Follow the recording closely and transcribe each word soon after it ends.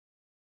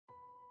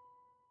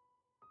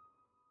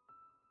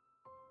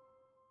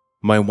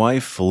My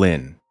wife,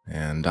 Lynn,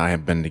 and I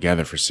have been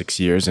together for 6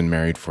 years and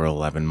married for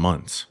 11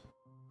 months.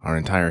 Our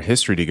entire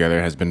history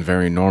together has been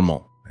very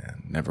normal,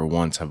 and never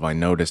once have I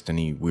noticed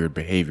any weird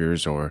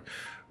behaviors or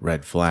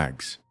red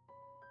flags.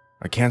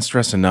 I can't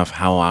stress enough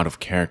how out of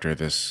character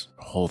this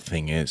whole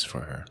thing is for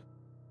her.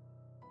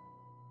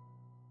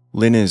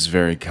 Lynn is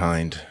very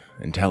kind,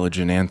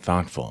 intelligent, and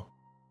thoughtful.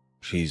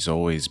 She's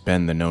always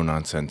been the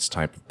no-nonsense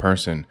type of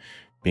person.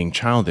 Being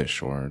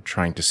childish or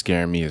trying to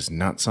scare me is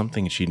not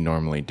something she'd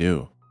normally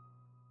do.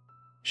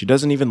 She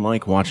doesn't even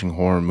like watching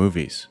horror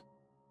movies.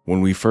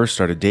 When we first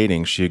started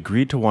dating, she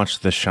agreed to watch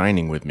The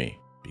Shining with me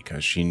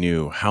because she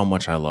knew how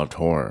much I loved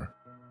horror.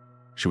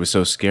 She was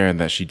so scared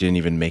that she didn't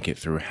even make it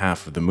through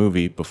half of the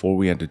movie before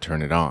we had to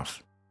turn it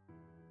off.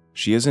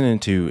 She isn't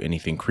into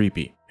anything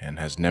creepy and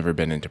has never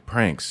been into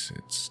pranks.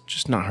 It's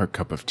just not her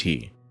cup of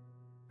tea.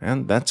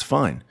 And that's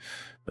fine,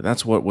 but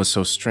that's what was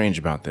so strange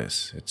about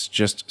this. It's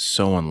just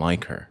so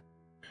unlike her.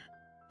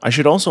 I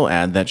should also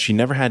add that she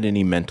never had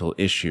any mental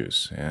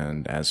issues,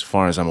 and as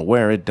far as I'm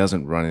aware, it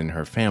doesn't run in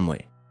her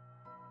family.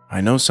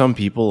 I know some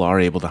people are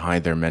able to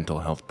hide their mental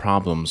health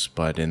problems,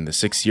 but in the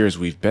 6 years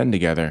we've been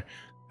together,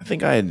 I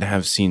think I'd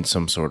have seen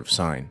some sort of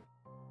sign.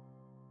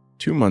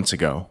 2 months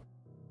ago,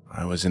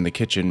 I was in the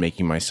kitchen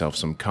making myself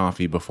some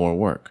coffee before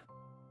work.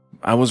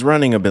 I was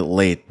running a bit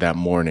late that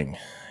morning,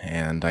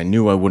 and I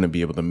knew I wouldn't be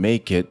able to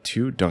make it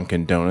to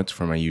Dunkin' Donuts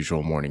for my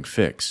usual morning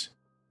fix.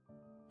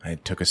 I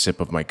took a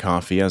sip of my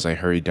coffee as I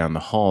hurried down the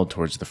hall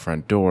towards the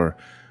front door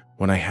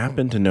when I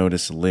happened to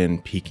notice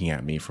Lynn peeking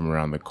at me from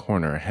around the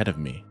corner ahead of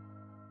me.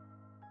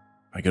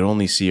 I could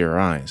only see her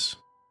eyes,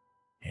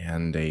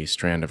 and a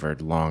strand of her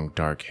long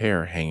dark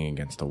hair hanging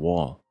against the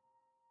wall.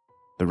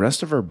 The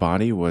rest of her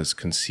body was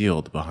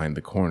concealed behind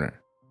the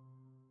corner.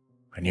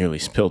 I nearly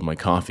spilled my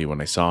coffee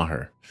when I saw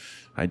her.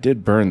 I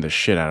did burn the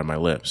shit out of my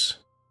lips.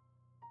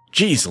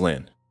 "Jeez,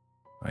 Lynn,"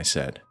 I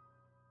said,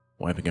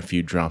 wiping a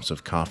few drops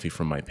of coffee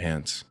from my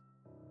pants.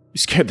 "You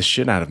scared the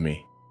shit out of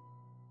me."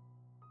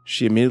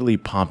 She immediately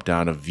popped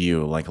out of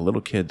view like a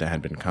little kid that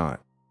had been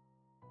caught.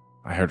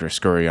 I heard her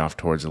scurry off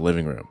towards the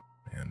living room,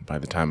 and by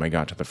the time I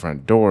got to the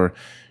front door,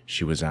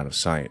 she was out of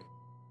sight.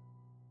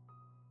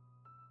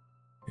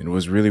 It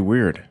was really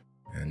weird,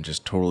 and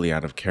just totally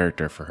out of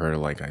character for her,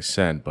 like I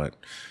said, but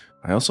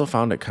I also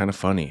found it kind of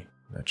funny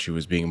that she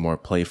was being more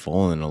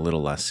playful and a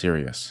little less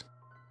serious.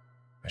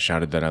 I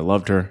shouted that I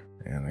loved her,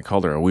 and I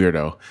called her a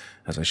weirdo.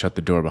 As I shut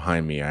the door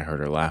behind me, I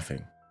heard her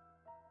laughing.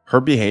 Her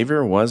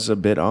behavior was a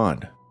bit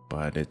odd,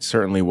 but it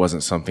certainly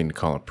wasn't something to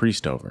call a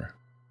priest over.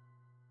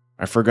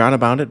 I forgot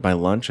about it by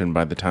lunch, and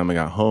by the time I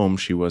got home,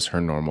 she was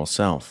her normal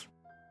self.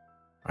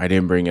 I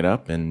didn't bring it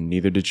up, and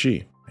neither did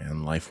she,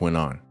 and life went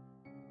on.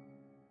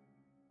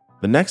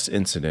 The next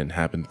incident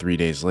happened 3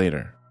 days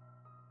later.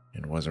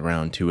 It was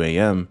around 2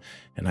 a.m.,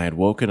 and I had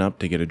woken up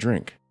to get a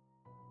drink.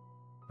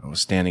 I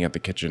was standing at the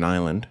kitchen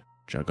island,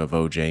 jug of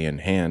OJ in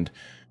hand,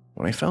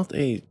 when I felt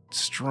a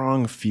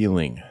strong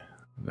feeling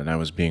that I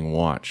was being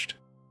watched.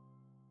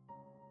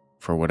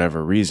 For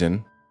whatever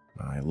reason,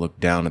 I looked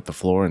down at the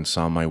floor and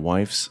saw my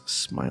wife's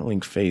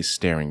smiling face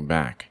staring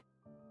back.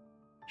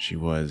 She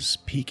was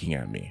peeking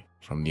at me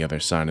from the other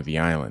side of the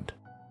island,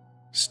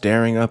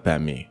 staring up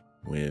at me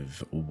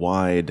with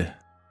wide,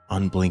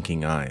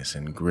 unblinking eyes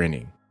and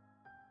grinning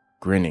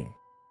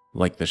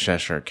like the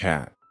Cheshire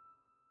Cat.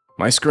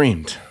 I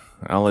screamed,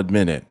 I'll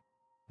admit it,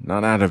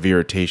 not out of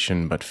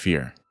irritation but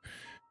fear.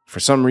 For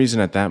some reason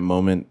at that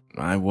moment,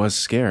 I was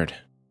scared.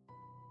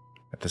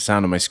 At the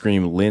sound of my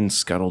scream, Lynn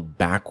scuttled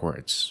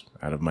backwards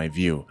out of my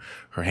view,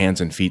 her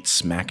hands and feet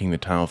smacking the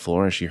tile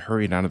floor as she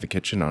hurried out of the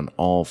kitchen on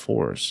all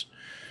fours.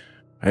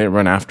 I didn't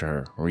run after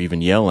her or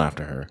even yell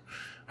after her.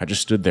 I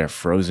just stood there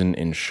frozen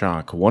in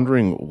shock,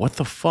 wondering what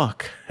the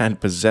fuck had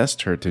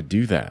possessed her to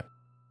do that.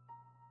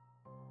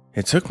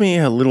 It took me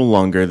a little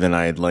longer than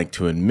I'd like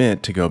to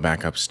admit to go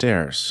back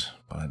upstairs,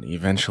 but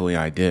eventually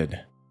I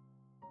did.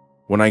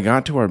 When I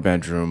got to our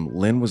bedroom,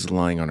 Lynn was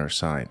lying on her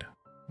side,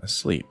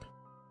 asleep,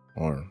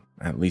 or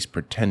at least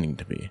pretending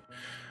to be.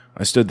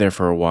 I stood there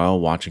for a while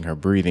watching her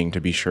breathing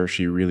to be sure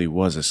she really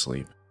was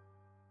asleep.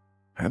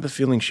 I had the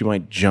feeling she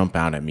might jump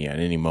out at me at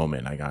any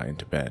moment I got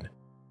into bed,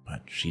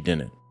 but she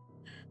didn't.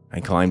 I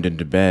climbed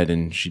into bed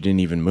and she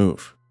didn't even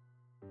move.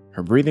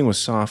 Her breathing was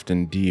soft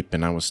and deep,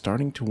 and I was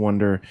starting to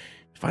wonder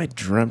if I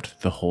dreamt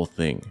the whole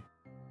thing.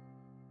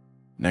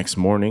 Next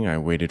morning, I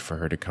waited for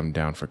her to come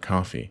down for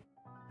coffee,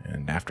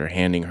 and after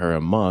handing her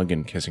a mug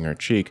and kissing her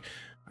cheek,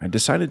 I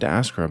decided to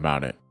ask her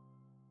about it.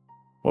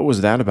 "What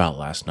was that about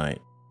last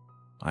night?"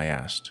 I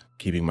asked,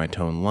 keeping my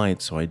tone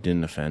light so I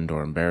didn't offend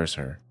or embarrass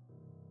her.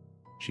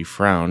 She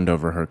frowned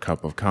over her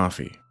cup of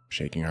coffee,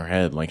 shaking her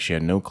head like she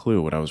had no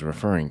clue what I was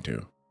referring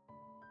to.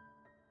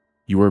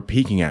 "You were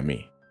peeking at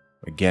me,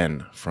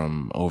 again,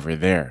 from over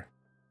there,"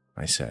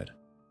 I said,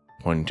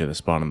 pointing to the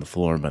spot on the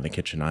floor by the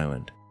kitchen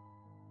island.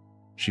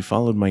 She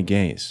followed my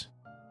gaze,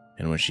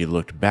 and when she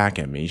looked back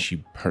at me,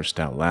 she burst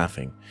out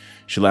laughing.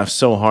 She laughed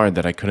so hard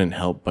that I couldn't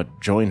help but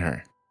join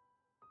her.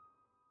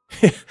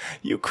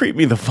 "You creep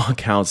me the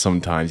fuck out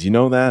sometimes, you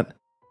know that?"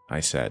 I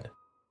said.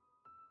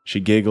 She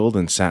giggled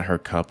and sat her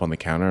cup on the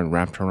counter and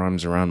wrapped her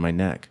arms around my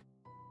neck.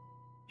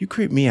 "You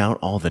creep me out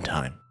all the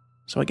time,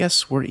 so I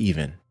guess we're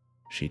even,"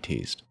 she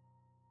teased.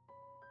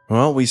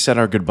 Well, we said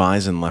our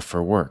goodbyes and left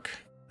for work.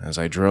 As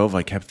I drove,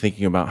 I kept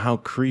thinking about how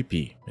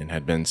creepy it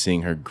had been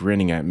seeing her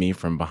grinning at me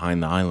from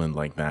behind the island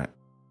like that.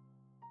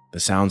 The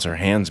sounds her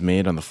hands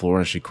made on the floor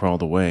as she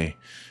crawled away,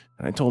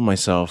 and I told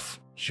myself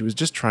she was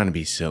just trying to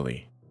be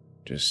silly,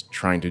 just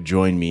trying to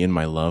join me in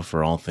my love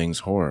for all things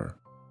horror.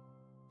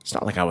 It's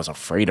not like I was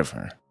afraid of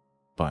her,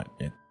 but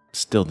it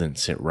still didn't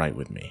sit right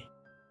with me.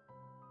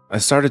 I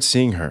started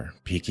seeing her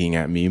peeking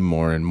at me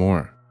more and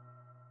more.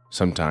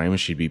 Sometimes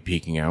she'd be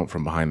peeking out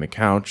from behind the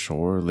couch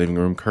or living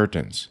room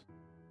curtains.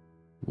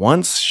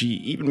 Once, she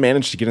even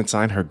managed to get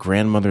inside her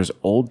grandmother's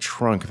old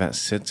trunk that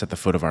sits at the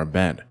foot of our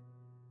bed.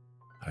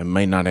 I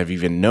might not have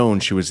even known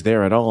she was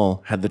there at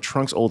all had the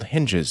trunk's old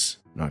hinges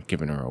not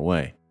given her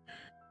away.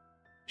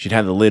 She'd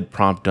had the lid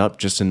propped up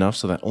just enough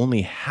so that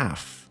only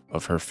half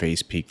of her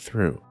face peeked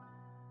through.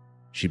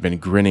 She'd been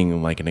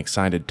grinning like an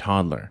excited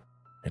toddler.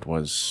 It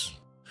was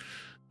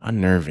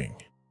unnerving.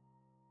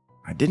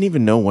 I didn't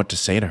even know what to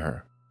say to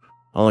her.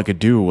 All I could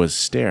do was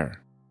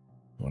stare.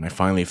 When I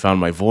finally found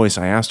my voice,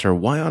 I asked her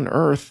why on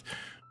earth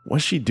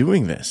was she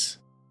doing this.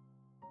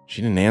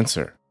 She didn't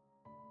answer,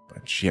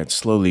 but she had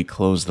slowly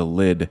closed the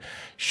lid,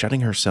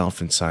 shutting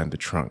herself inside the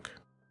trunk.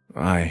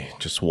 I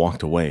just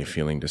walked away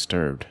feeling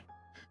disturbed.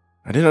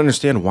 I didn't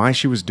understand why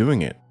she was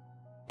doing it,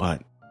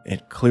 but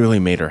it clearly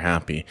made her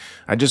happy.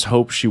 I just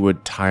hoped she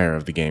would tire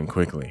of the game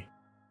quickly.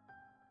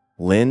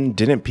 Lynn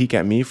didn't peek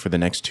at me for the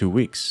next 2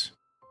 weeks.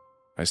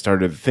 I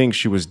started to think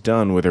she was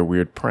done with her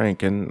weird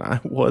prank, and I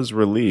was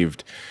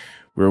relieved.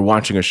 We were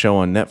watching a show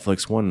on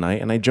Netflix one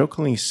night, and I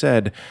jokingly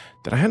said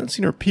that I hadn't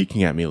seen her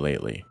peeking at me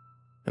lately,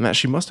 and that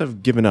she must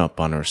have given up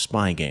on her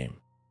spy game.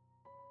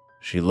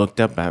 She looked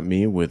up at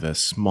me with a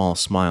small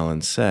smile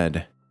and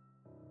said,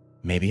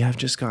 "Maybe I've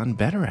just gotten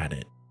better at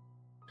it."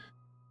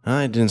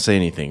 I didn't say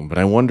anything, but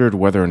I wondered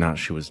whether or not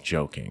she was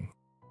joking.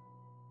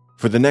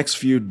 For the next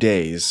few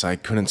days, I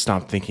couldn't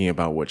stop thinking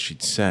about what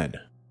she'd said.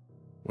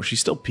 Was she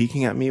still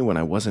peeking at me when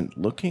I wasn't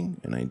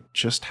looking and I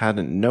just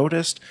hadn't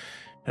noticed?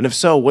 And if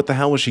so, what the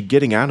hell was she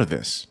getting out of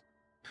this?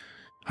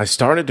 I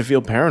started to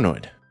feel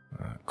paranoid,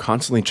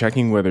 constantly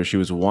checking whether she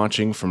was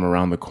watching from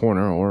around the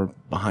corner or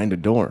behind a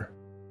door.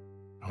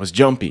 I was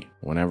jumpy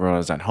whenever I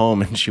was at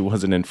home and she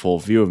wasn't in full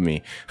view of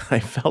me.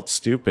 I felt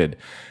stupid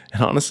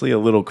and honestly a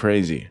little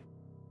crazy.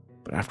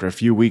 But after a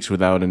few weeks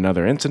without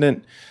another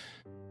incident,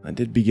 I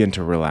did begin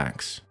to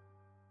relax.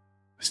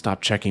 I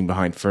stopped checking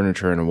behind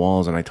furniture and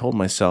walls, and I told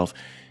myself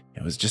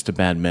it was just a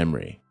bad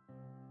memory.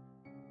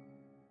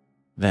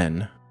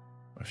 Then,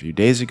 a few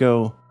days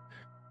ago,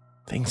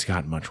 things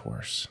got much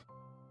worse.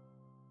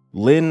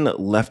 Lynn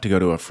left to go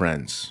to a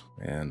friend's,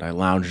 and I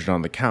lounged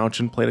on the couch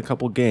and played a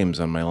couple games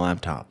on my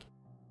laptop.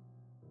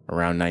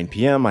 Around 9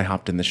 p.m., I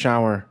hopped in the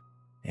shower,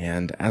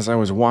 and as I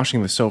was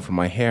washing the soap from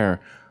my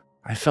hair,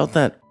 I felt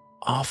that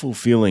awful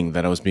feeling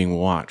that I was being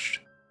watched.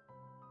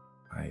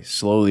 I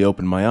slowly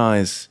opened my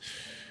eyes,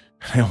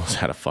 and I almost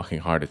had a fucking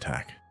heart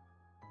attack.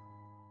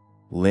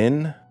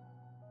 Lynn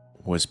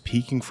was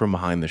peeking from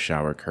behind the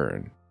shower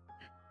curtain.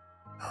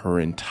 Her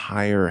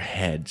entire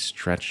head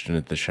stretched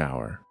into the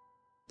shower,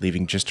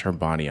 leaving just her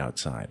body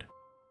outside.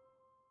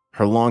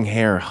 Her long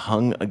hair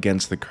hung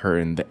against the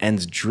curtain, the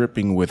ends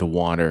dripping with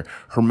water.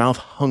 Her mouth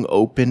hung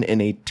open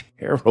in a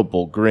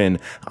terrible grin,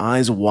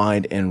 eyes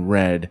wide and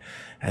red,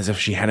 as if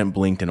she hadn't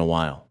blinked in a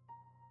while.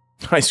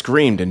 I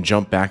screamed and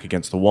jumped back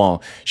against the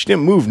wall. She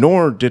didn't move,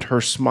 nor did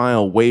her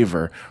smile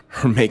waver.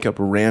 Her makeup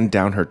ran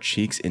down her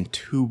cheeks in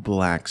 2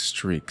 black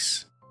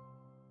streaks.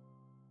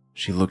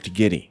 She looked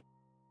giddy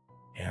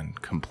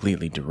and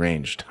completely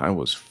deranged. I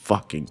was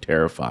fucking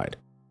terrified.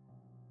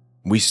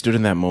 We stood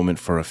in that moment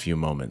for a few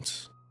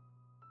moments,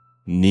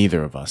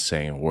 neither of us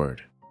saying a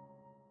word.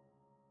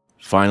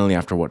 Finally,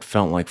 after what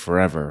felt like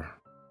forever,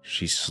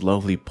 she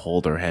slowly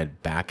pulled her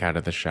head back out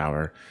of the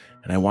shower,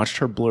 and I watched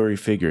her blurry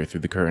figure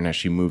through the curtain as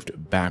she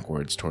moved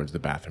backwards towards the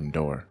bathroom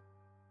door.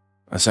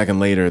 A second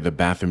later, the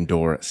bathroom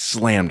door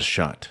slammed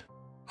shut,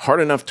 hard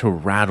enough to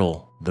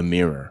rattle the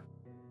mirror.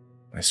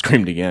 I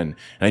screamed again,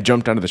 and I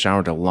jumped out of the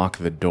shower to lock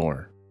the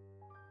door.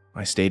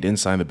 I stayed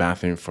inside the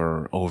bathroom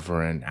for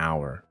over an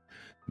hour.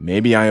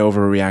 Maybe I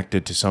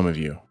overreacted to some of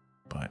you,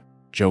 but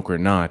joke or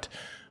not,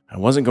 I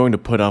wasn't going to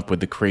put up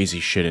with the crazy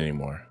shit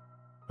anymore.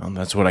 Well,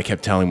 that's what I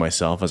kept telling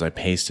myself as I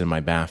paced in my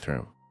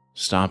bathroom,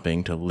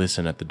 stopping to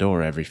listen at the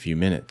door every few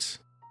minutes.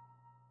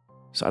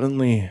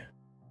 Suddenly,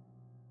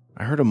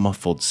 I heard a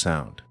muffled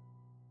sound,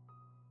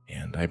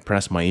 and I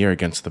pressed my ear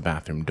against the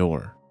bathroom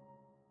door,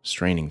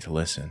 straining to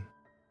listen.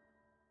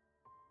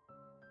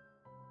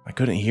 I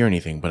couldn't hear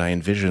anything, but I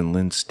envisioned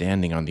Lynn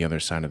standing on the other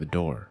side of the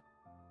door,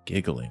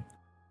 giggling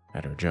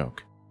at her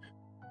joke.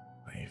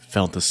 I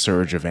felt a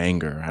surge of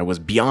anger. I was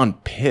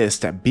beyond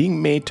pissed at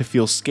being made to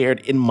feel scared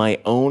in my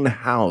own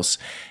house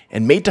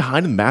and made to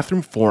hide in the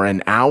bathroom for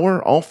an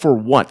hour, all for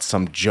what,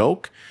 some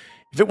joke?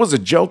 If it was a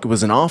joke, it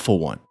was an awful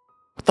one.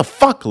 What the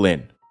fuck,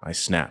 Lynn? I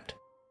snapped.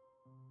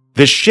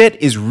 This shit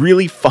is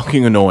really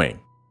fucking annoying.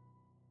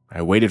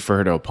 I waited for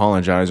her to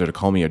apologize or to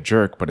call me a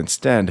jerk, but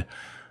instead,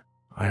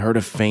 I heard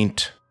a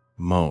faint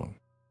moan.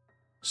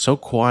 So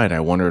quiet I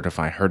wondered if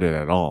I heard it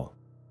at all.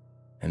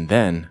 And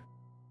then,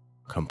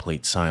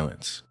 complete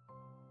silence.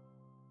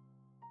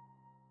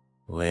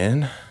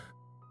 "Lynn?"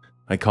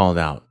 I called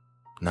out,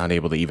 not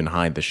able to even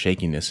hide the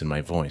shakiness in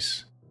my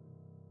voice.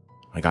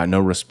 I got no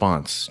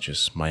response,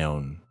 just my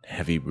own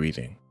heavy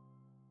breathing.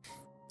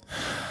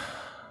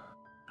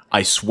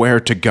 "I swear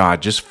to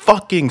God, just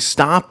fucking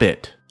stop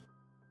it!"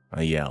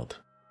 I yelled,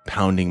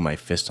 pounding my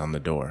fist on the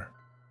door.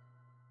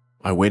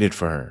 I waited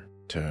for her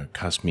to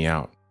cuss me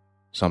out,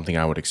 something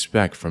I would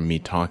expect from me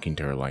talking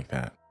to her like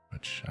that,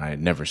 which I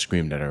had never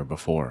screamed at her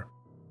before.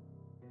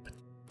 But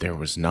there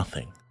was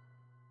nothing,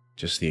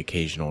 just the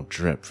occasional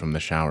drip from the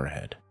shower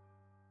head.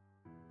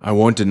 I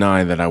won't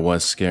deny that I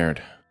was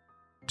scared,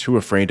 too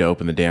afraid to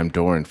open the damn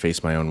door and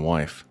face my own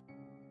wife.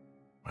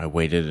 I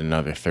waited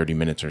another 30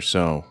 minutes or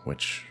so,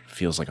 which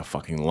feels like a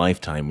fucking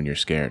lifetime when you're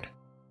scared.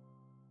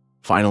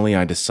 Finally,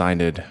 I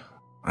decided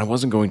I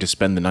wasn't going to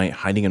spend the night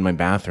hiding in my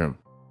bathroom,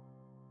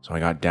 so I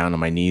got down on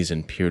my knees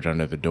and peered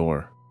under the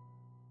door.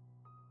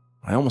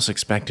 I almost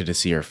expected to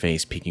see her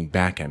face peeking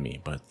back at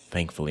me, but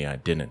thankfully I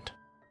didn't.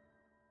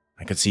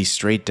 I could see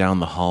straight down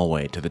the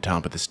hallway to the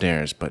top of the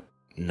stairs, but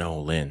no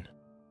Lynn.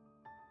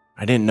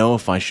 I didn't know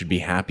if I should be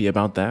happy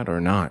about that or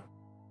not.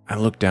 I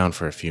looked down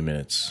for a few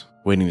minutes,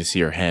 waiting to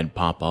see her head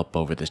pop up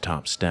over the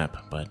top step,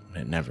 but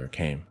it never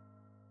came.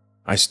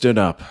 I stood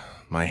up,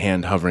 my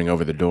hand hovering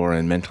over the door,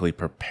 and mentally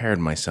prepared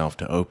myself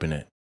to open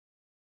it.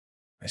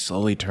 I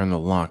slowly turned the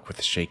lock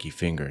with shaky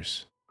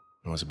fingers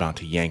and was about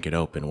to yank it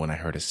open when I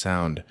heard a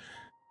sound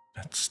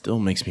that still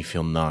makes me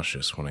feel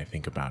nauseous when I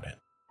think about it.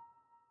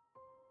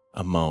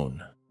 A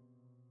moan,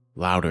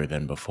 louder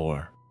than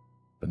before,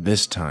 but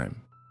this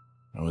time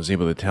I was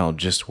able to tell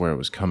just where it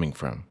was coming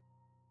from.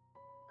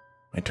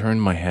 I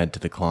turned my head to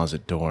the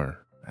closet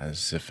door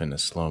as if in a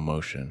slow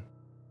motion,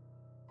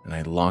 and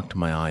I locked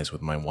my eyes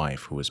with my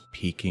wife, who was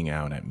peeking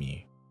out at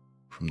me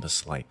from the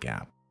slight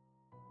gap.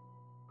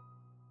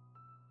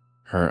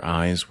 Her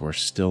eyes were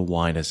still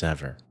wide as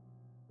ever,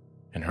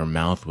 and her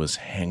mouth was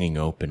hanging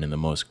open in the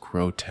most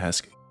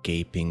grotesque,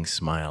 gaping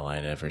smile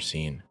I'd ever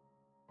seen.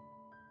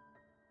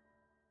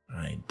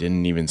 I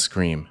didn't even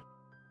scream.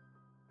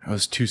 I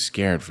was too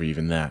scared for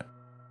even that.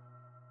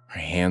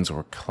 Her hands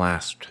were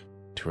clasped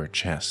to her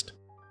chest,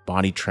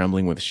 body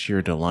trembling with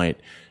sheer delight,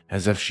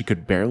 as if she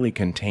could barely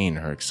contain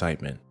her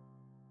excitement.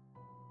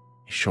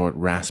 A short,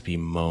 raspy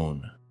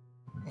moan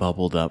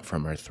bubbled up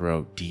from her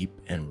throat,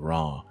 deep and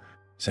raw,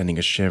 sending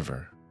a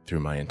shiver through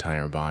my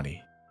entire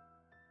body.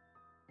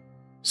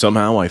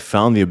 Somehow I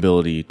found the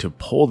ability to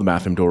pull the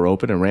bathroom door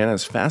open and ran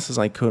as fast as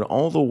I could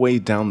all the way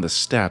down the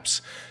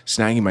steps,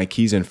 snagging my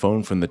keys and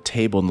phone from the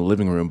table in the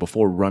living room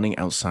before running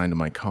outside to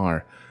my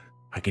car.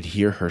 I could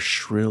hear her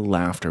shrill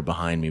laughter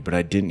behind me, but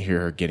I didn't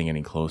hear her getting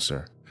any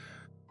closer.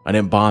 I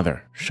didn't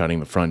bother shutting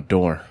the front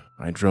door.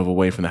 I drove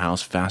away from the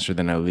house faster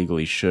than I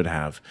legally should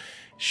have,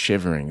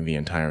 shivering the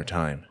entire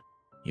time,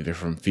 either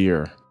from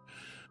fear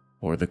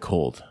or the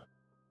cold,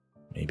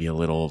 maybe a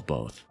little of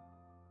both.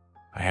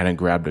 I hadn't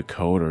grabbed a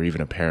coat or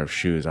even a pair of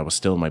shoes. I was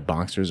still in my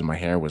boxers and my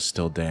hair was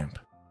still damp.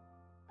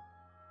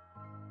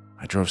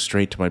 I drove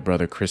straight to my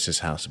brother Chris's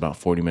house about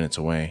 40 minutes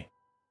away,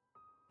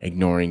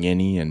 ignoring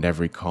any and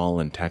every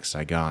call and text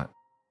I got.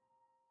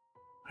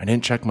 I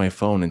didn't check my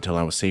phone until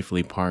I was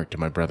safely parked in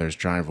my brother's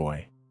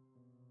driveway.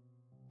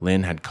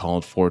 Lynn had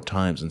called 4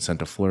 times and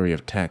sent a flurry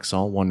of texts,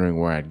 all wondering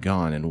where I'd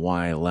gone and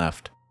why I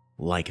left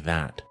like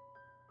that.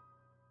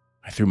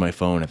 I threw my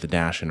phone at the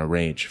dash in a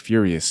rage,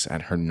 furious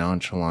at her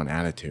nonchalant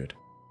attitude.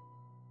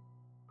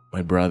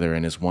 My brother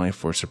and his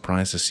wife were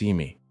surprised to see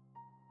me,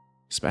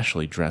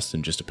 especially dressed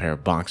in just a pair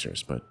of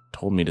boxers, but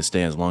told me to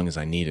stay as long as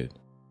I needed.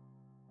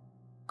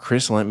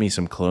 Chris lent me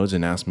some clothes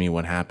and asked me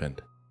what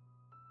happened.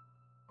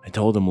 I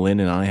told him Lynn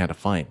and I had a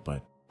fight,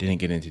 but didn't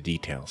get into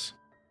details.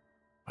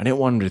 I didn't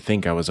want him to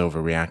think I was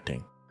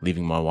overreacting,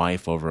 leaving my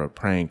wife over a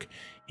prank,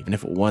 even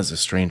if it was a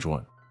strange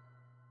one.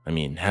 I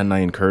mean, hadn't I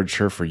encouraged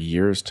her for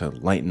years to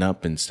lighten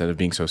up instead of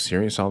being so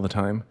serious all the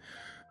time?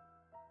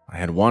 I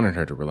had wanted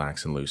her to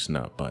relax and loosen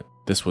up, but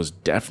this was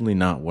definitely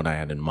not what I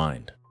had in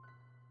mind.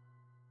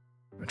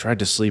 I tried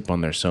to sleep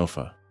on their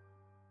sofa,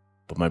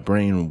 but my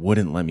brain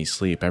wouldn't let me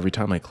sleep. Every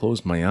time I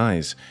closed my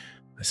eyes,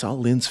 I saw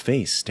Lynn's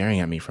face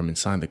staring at me from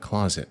inside the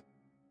closet.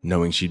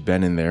 Knowing she'd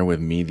been in there with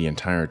me the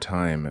entire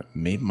time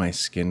made my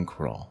skin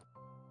crawl.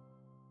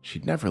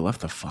 She'd never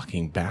left the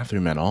fucking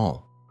bathroom at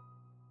all.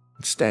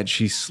 Instead,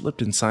 she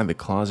slipped inside the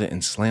closet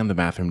and slammed the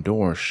bathroom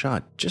door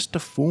shut just to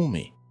fool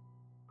me.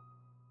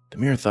 The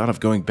mere thought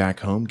of going back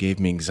home gave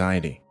me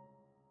anxiety.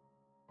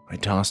 I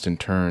tossed and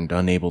turned,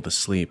 unable to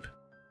sleep.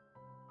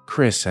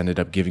 Chris ended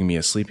up giving me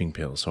a sleeping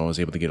pill, so I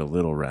was able to get a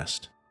little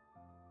rest.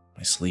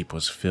 My sleep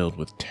was filled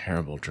with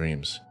terrible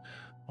dreams,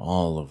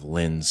 all of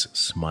Lynn's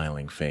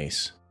smiling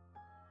face.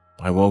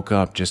 I woke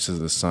up just as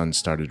the sun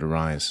started to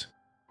rise.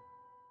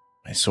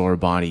 My sore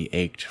body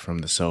ached from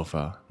the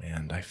sofa,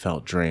 and I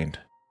felt drained.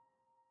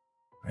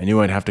 I I knew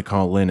I'd have to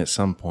call Lynn at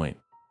some point,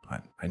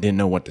 but I didn't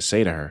know what to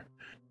say to her.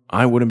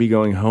 I wouldn't be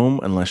going home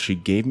unless she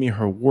gave me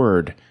her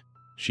word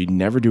she'd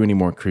never do any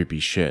more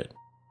creepy shit.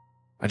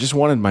 I just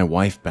wanted my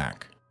wife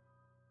back.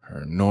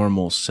 Her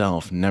normal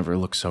self never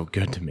looked so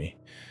good to me.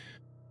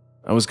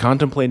 I was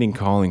contemplating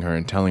calling her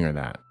and telling her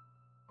that,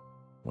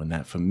 when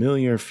that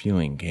familiar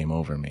feeling came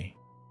over me.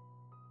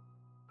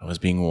 I was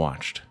being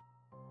watched.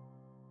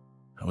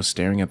 I was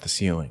staring at the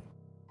ceiling,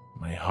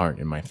 my heart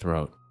in my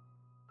throat.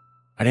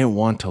 I didn't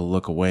want to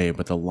look away,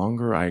 but the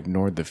longer I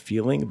ignored the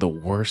feeling, the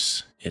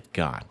worse it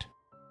got.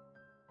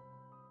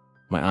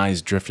 My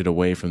eyes drifted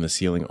away from the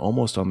ceiling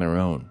almost on their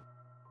own.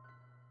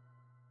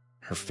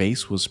 Her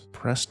face was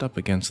pressed up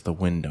against the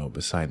window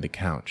beside the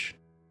couch,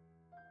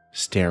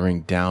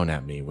 staring down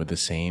at me with the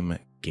same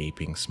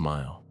gaping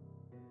smile.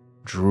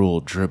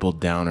 Drool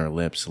dribbled down her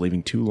lips,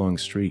 leaving 2 long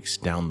streaks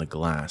down the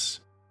glass.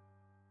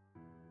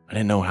 I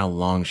didn't know how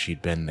long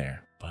she'd been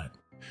there, but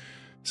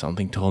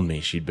something told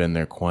me she'd been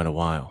there quite a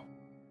while,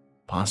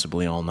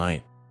 possibly all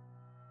night.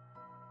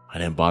 I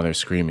didn't bother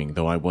screaming,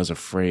 though I was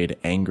afraid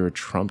anger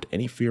trumped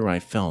any fear I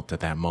felt at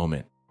that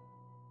moment.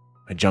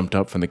 I jumped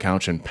up from the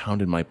couch and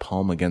pounded my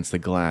palm against the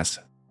glass.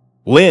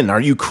 "Lynn,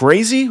 are you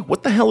crazy?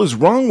 What the hell is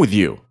wrong with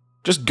you?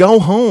 Just go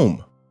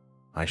home!"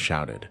 I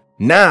shouted.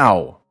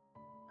 "Now!"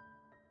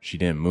 She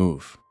didn't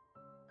move,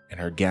 and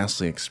her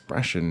ghastly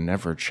expression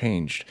never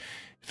changed.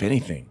 If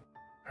anything,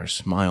 her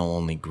smile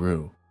only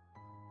grew,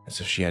 as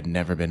if she had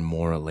never been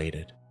more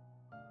elated.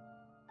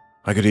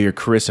 I could hear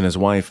Chris and his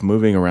wife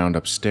moving around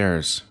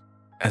upstairs.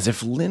 As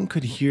if Lynn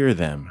could hear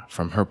them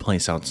from her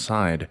place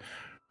outside,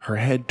 her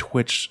head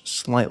twitched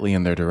slightly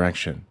in their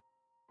direction.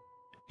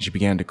 She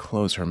began to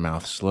close her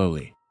mouth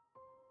slowly.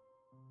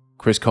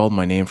 Chris called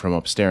my name from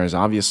upstairs,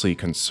 obviously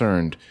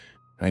concerned,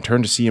 and I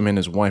turned to see him and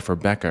his wife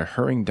Rebecca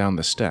hurrying down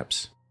the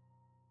steps.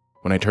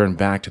 When I turned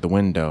back to the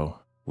window,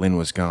 Lynn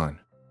was gone.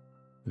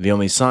 The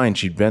only sign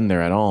she'd been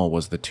there at all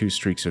was the 2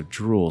 streaks of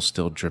drool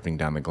still dripping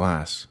down the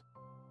glass.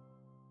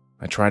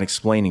 I tried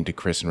explaining to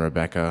Chris and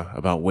Rebecca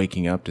about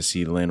waking up to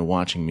see Lynn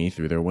watching me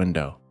through their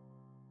window.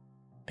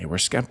 They were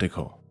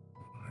skeptical.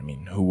 I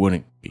mean, who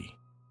wouldn't be?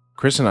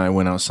 Chris and I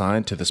went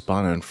outside to the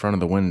spot in front of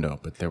the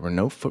window, but there were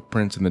no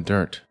footprints in the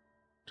dirt,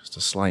 just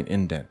a slight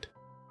indent.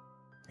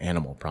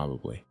 Animal,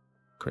 probably,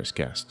 Chris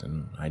guessed,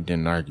 and I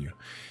didn't argue.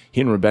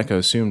 He and Rebecca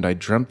assumed I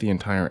dreamt the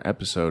entire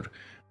episode,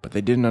 but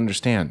they didn't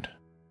understand,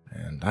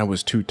 and I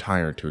was too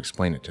tired to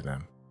explain it to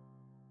them.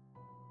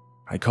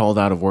 I called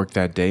out of work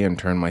that day and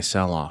turned my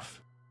cell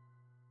off.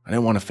 I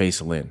didn't want to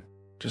face Lynn.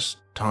 Just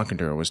talking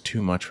to her was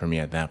too much for me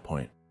at that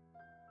point.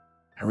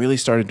 I really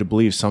started to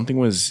believe something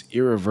was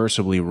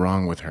irreversibly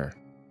wrong with her.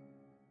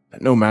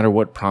 That no matter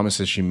what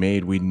promises she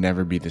made, we'd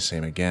never be the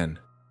same again.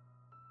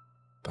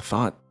 The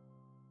thought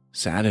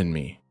saddened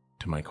me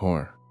to my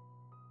core.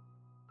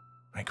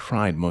 I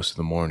cried most of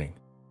the morning.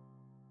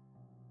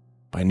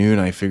 By noon,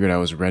 I figured I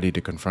was ready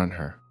to confront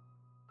her.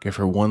 Give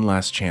her one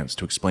last chance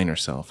to explain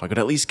herself. I could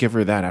at least give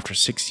her that. After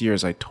 6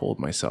 years, I told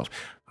myself.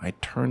 I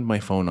turned my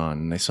phone on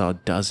and I saw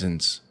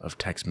dozens of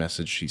text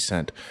messages she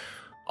sent,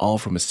 all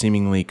from a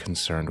seemingly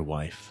concerned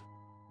wife.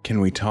 "Can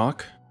we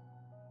talk?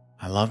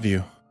 I love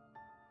you.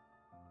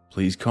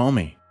 Please call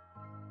me.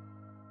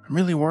 I'm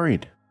really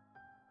worried.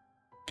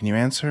 Can you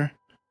answer?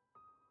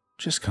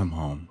 Just come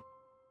home."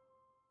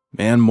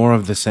 Man, more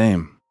of the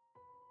same.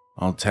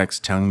 All texts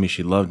telling me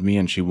she loved me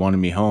and she wanted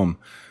me home,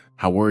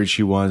 how worried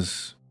she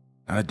was.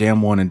 Not a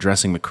damn one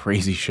addressing the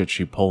crazy shit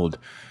she pulled,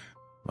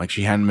 like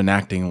she hadn't been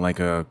acting like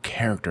a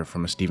character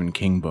from a Stephen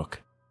King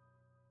book.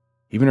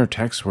 Even her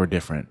texts were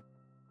different.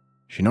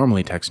 She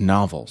normally texts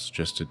novels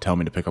just to tell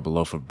me to pick up a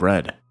loaf of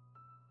bread.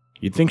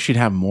 You'd think she'd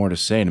have more to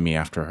say to me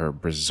after her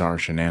bizarre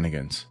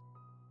shenanigans.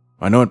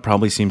 I know it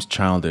probably seems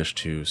childish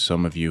to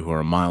some of you who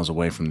are miles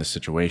away from this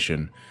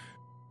situation,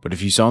 but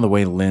if you saw the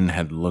way Lynn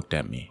had looked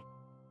at me,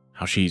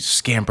 how she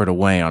scampered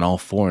away on all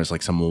fours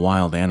like some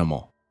wild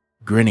animal,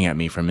 grinning at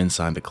me from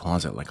inside the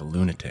closet like a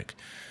lunatic,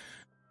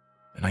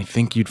 then I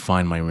think you'd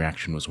find my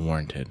reaction was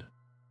warranted.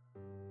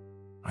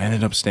 I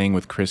ended up staying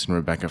with Chris and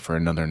Rebecca for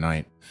another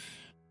night.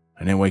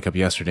 I didn't wake up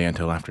yesterday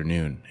until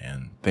afternoon,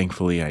 and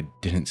thankfully I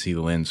didn't see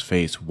Lynn's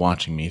face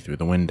watching me through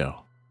the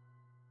window.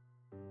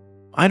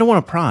 "I don't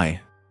want to pry,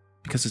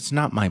 because it's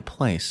not my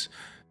place,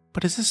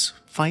 but is this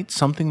fight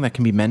something that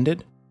can be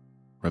mended?"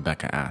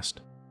 Rebecca asked.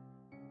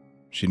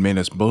 She'd made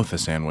us both a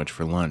sandwich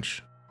for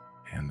lunch,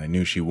 and I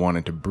knew she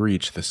wanted to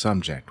breach the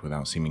subject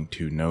without seeming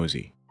too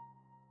nosy.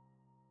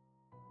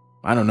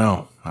 "I don't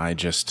know,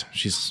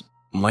 she's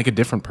like a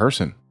different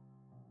person,"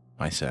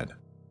 I said,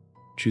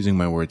 choosing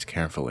my words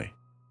carefully.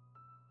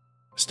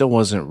 Still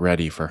wasn't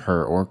ready for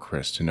her or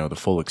Chris to know the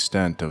full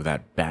extent of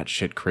that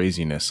batshit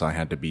craziness I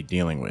had to be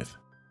dealing with.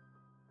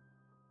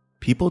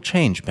 "People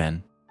change,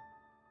 Ben,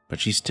 but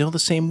she's still the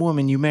same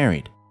woman you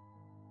married.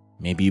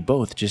 Maybe you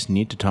both just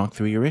need to talk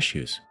through your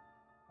issues.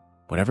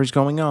 Whatever's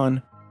going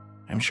on,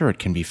 I'm sure it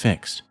can be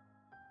fixed,"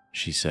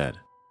 she said,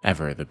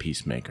 ever the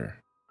peacemaker.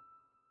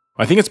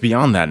 "I think it's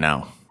beyond that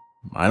now.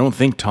 I don't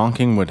think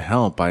talking would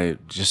help. I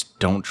just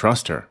don't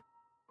trust her,"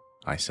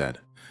 I said.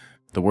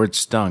 The word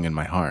stung in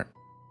my heart.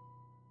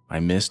 I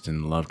missed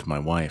and loved my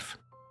wife.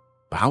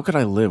 But how could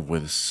I live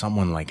with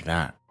someone like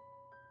that?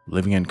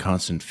 Living in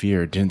constant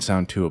fear didn't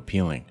sound too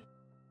appealing.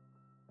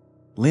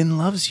 Lynn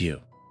loves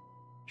you.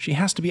 She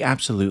has to be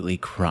absolutely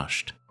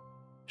crushed,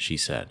 she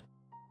said.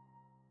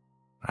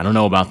 I don't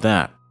know about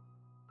that,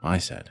 I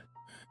said.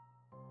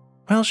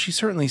 Well, she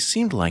certainly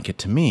seemed like it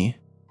to me.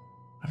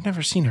 I've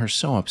never seen her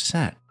so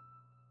upset.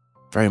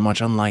 Very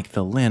much unlike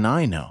the Lynn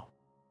I know,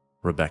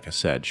 Rebecca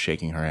said,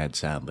 shaking her head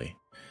sadly.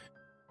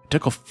 It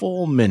took a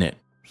full minute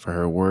for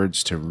her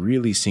words to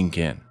really sink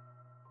in,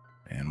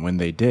 and when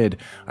they did,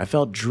 I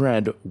felt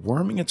dread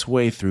worming its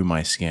way through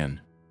my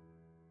skin.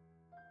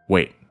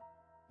 Wait,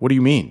 what do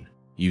you mean?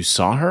 You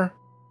saw her?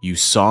 You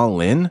saw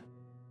Lynn?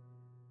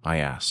 I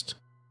asked,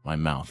 my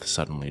mouth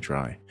suddenly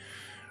dry.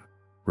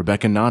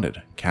 Rebecca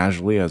nodded,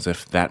 casually, as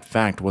if that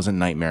fact wasn't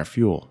nightmare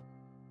fuel.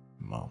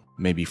 Well,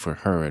 maybe for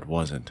her it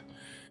wasn't.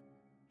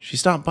 She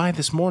stopped by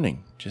this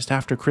morning, just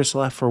after Chris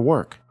left for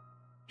work,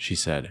 she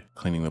said,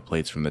 cleaning the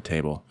plates from the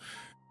table.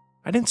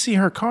 I didn't see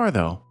her car,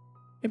 though.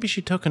 Maybe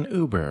she took an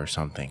Uber or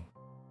something.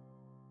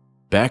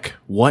 Beck,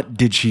 what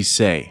did she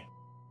say?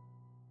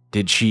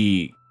 Did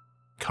she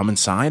come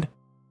inside?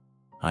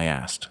 I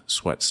asked,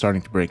 sweat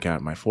starting to break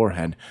out my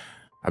forehead.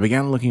 I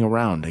began looking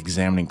around,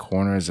 examining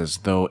corners as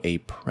though a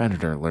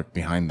predator lurked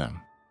behind them.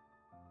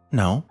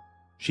 No,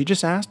 she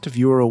just asked if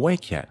you were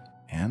awake yet,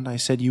 and I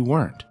said you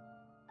weren't.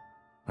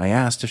 I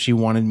asked if she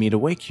wanted me to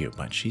wake you,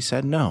 but she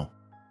said no.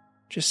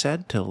 Just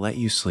said to let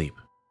you sleep,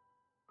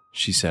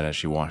 she said as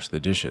she washed the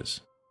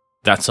dishes.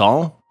 That's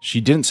all?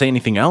 She didn't say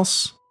anything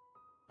else?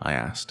 I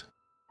asked.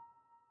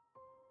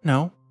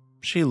 No,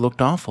 she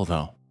looked awful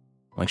though,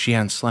 like she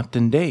hadn't slept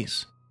in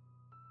days.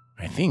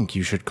 I think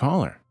you should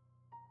call her.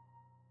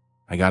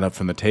 I got up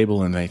from the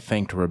table and I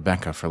thanked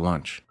Rebecca for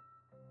lunch.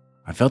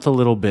 I felt a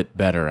little bit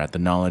better at the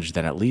knowledge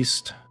that at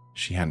least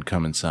she hadn't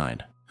come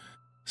inside.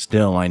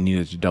 Still, I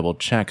needed to double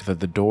check that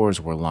the doors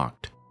were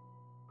locked.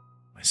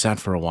 I sat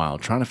for a while,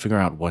 trying to figure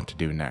out what to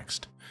do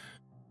next.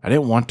 I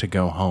didn't want to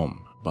go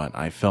home, but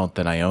I felt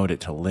that I owed it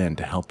to Lynn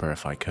to help her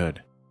if I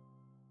could.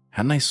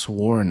 Hadn't I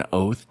sworn an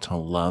oath to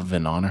love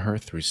and honor her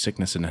through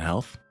sickness and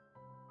health?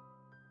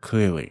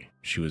 Clearly,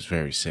 she was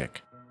very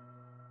sick.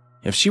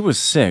 If she was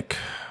sick,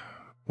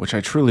 which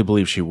I truly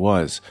believe she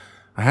was,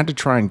 I had to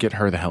try and get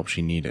her the help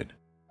she needed.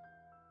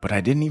 But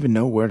I didn't even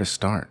know where to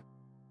start.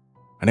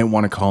 I didn't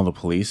want to call the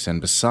police, and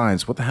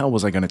besides, what the hell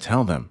was I going to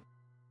tell them?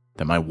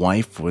 That my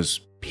wife was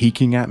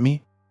peeking at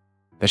me?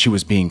 That she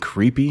was being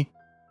creepy?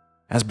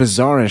 As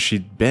bizarre as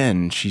she'd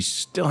been, she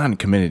still hadn't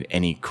committed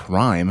any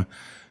crime.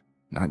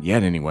 Not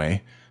yet,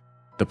 anyway.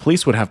 The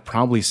police would have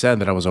probably said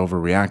that I was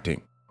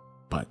overreacting.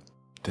 But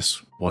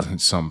this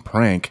wasn't some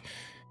prank.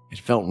 It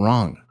felt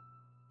wrong.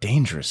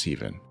 Dangerous,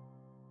 even.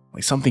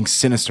 Like something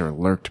sinister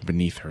lurked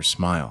beneath her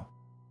smile.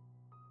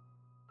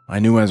 I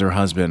knew as her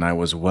husband I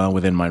was well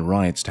within my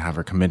rights to have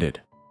her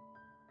committed.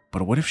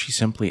 But what if she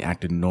simply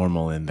acted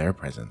normal in their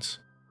presence?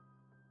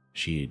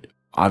 She'd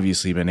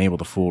obviously been able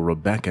to fool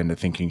Rebecca into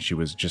thinking she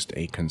was just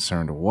a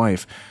concerned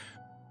wife.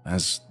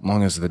 As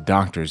long as the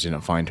doctors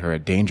didn't find her a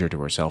danger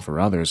to herself or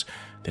others,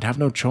 they'd have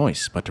no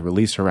choice but to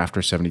release her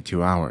after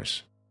 72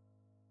 hours.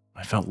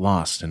 I felt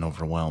lost and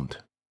overwhelmed.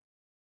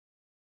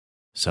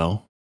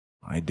 So,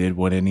 I did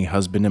what any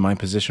husband in my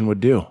position would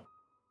do.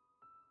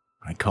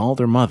 I called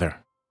her mother.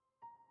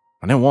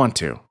 I didn't want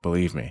to,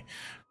 believe me.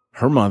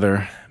 Her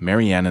mother,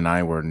 Marianne, and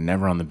I were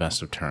never on the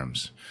best of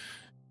terms.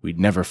 We'd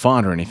never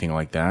fought or anything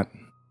like that.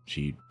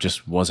 She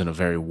just wasn't a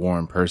very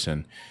warm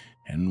person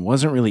and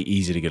wasn't really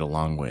easy to get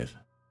along with.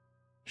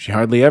 She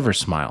hardly ever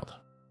smiled,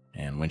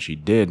 and when she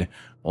did,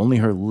 only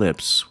her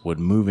lips would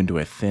move into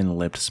a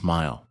thin-lipped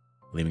smile,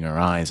 leaving her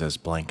eyes as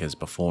blank as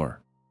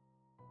before.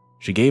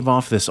 She gave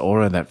off this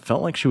aura that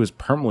felt like she was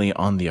permanently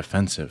on the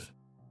offensive.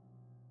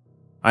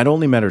 I'd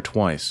only met her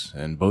twice,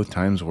 and both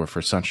times were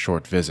for such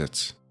short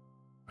visits.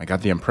 I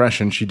got the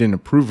impression she didn't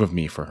approve of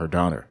me for her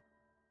daughter.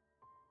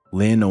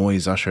 Lynn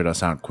always ushered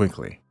us out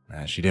quickly,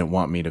 as she didn't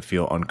want me to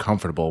feel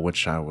uncomfortable,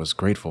 which I was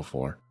grateful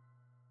for.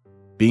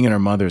 Being in her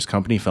mother's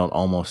company felt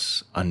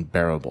almost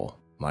unbearable,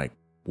 like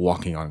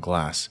walking on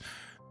glass.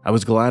 I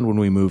was glad when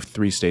we moved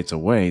 3 states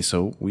away,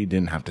 so we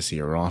didn't have to see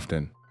her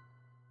often.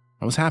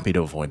 I was happy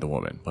to avoid the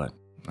woman, but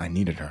I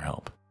needed her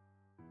help.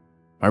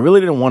 I really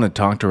didn't want to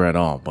talk to her at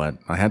all, but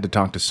I had to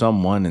talk to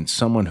someone, and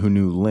someone who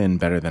knew Lynn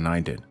better than I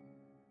did.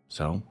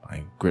 So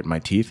I grit my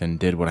teeth and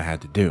did what I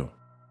had to do.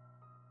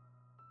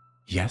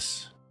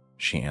 Yes,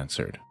 she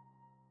answered,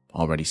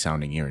 already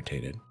sounding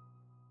irritated.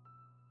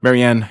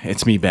 Marianne,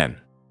 it's me, Ben.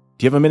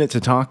 Do you have a minute to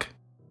talk?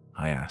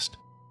 I asked.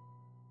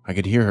 I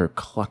could hear her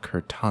cluck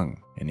her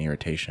tongue in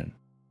irritation.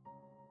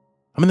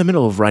 I'm in the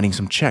middle of writing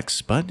some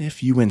checks, but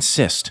if you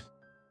insist,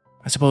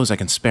 I suppose I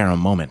can spare a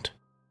moment.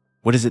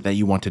 What is it that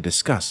you want to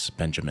discuss,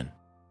 Benjamin?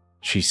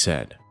 She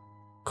said,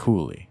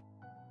 coolly.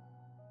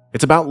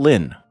 It's about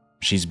Lynn.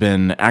 She's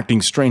been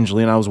acting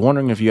strangely, and I was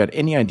wondering if you had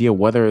any idea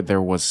whether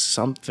there was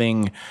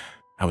something...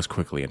 I was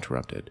quickly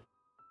interrupted.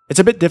 It's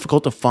a bit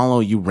difficult to follow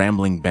you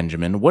rambling,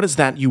 Benjamin. What is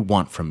that you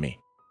want from me?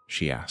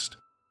 She asked.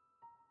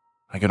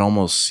 I could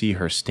almost see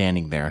her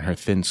standing there in her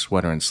thin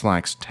sweater and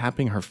slacks,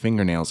 tapping her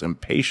fingernails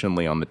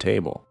impatiently on the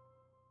table.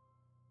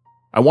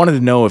 "I wanted to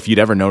know if you'd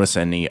ever noticed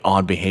any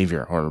odd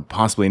behavior or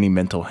possibly any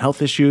mental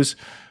health issues,"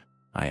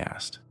 I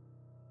asked.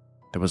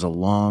 There was a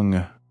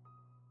long,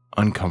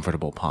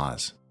 uncomfortable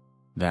pause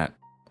that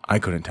I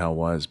couldn't tell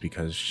was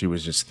because she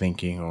was just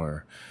thinking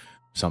or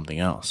something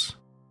else.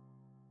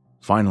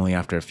 Finally,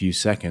 after a few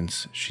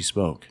seconds, she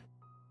spoke.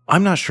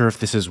 "I'm not sure if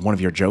this is one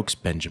of your jokes,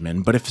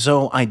 Benjamin, but if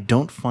so, I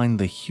don't find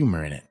the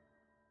humor in it.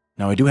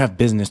 Now, I do have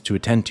business to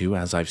attend to,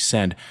 as I've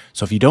said,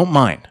 so if you don't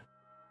mind,"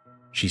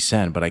 she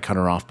said, but I cut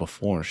her off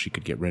before she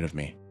could get rid of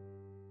me.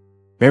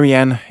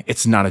 "Marianne,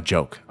 it's not a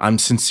joke. I'm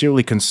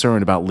sincerely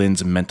concerned about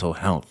Lynn's mental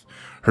health.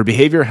 Her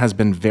behavior has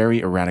been very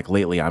erratic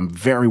lately. I'm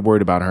very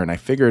worried about her, and I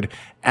figured,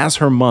 as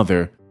her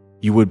mother,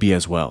 you would be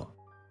as well,"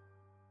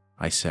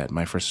 I said,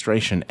 my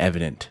frustration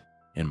evident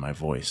in my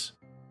voice.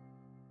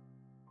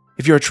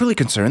 "If you are truly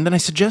concerned, then I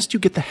suggest you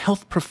get the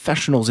health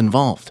professionals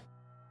involved.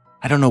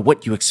 I don't know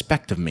what you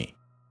expect of me,"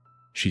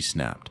 she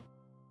snapped.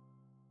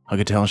 I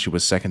could tell she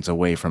was seconds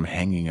away from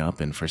hanging up,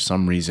 and for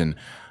some reason,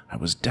 I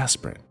was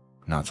desperate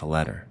not to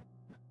let her.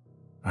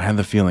 I had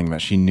the feeling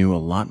that she knew a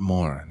lot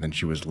more than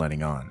she was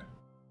letting on.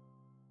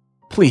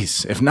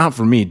 "Please, if not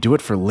for me, do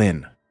it for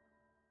Lynn."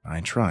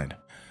 I tried.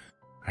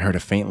 I heard a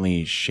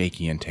faintly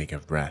shaky intake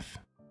of breath,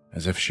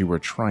 as if she were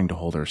trying to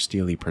hold her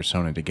steely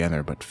persona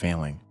together but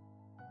failing.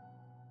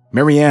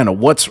 "Marianne,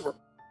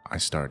 I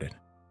started.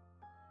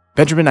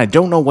 "Benjamin, I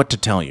don't know what to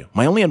tell you.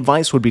 My only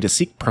advice would be to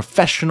seek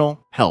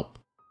professional help.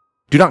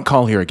 Do not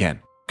call here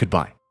again.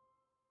 Goodbye."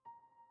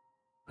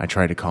 I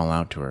tried to call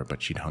out to her,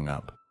 but she'd hung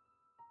up.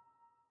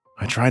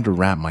 I tried to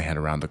wrap my head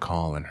around the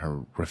call and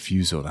her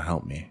refusal to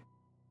help me.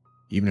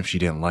 Even if she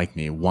didn't like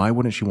me, why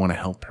wouldn't she want to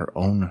help her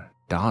own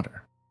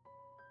daughter?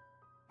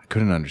 I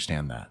couldn't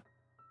understand that.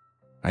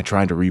 I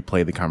tried to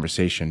replay the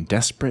conversation,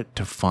 desperate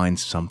to find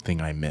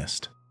something I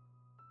missed.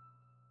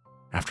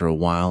 After a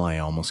while, I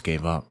almost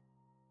gave up,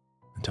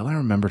 until I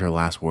remembered her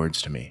last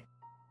words to me.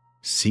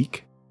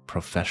 Seek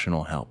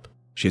professional help.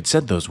 She had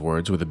said those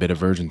words with a bit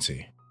of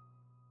urgency.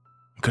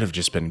 I could have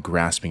just been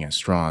grasping at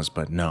straws,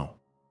 but no.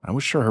 I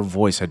was sure her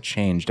voice had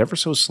changed ever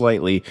so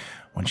slightly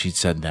when she'd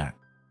said that,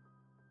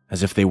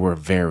 as if they were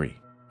very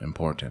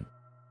important.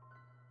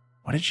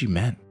 What had she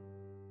meant?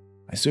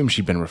 I assumed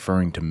she'd been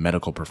referring to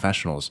medical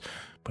professionals,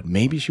 but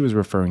maybe she was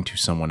referring to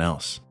someone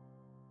else.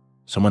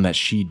 Someone that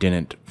she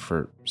didn't,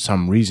 for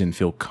some reason,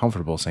 feel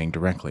comfortable saying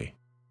directly.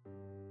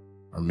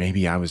 Or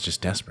maybe I was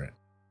just desperate.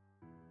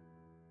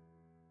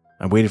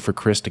 I waited for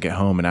Chris to get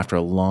home, and after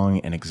a long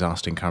and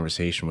exhausting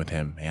conversation with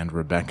him and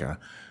Rebecca,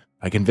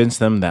 I convinced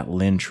them that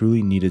Lynn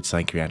truly needed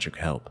psychiatric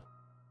help.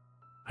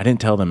 I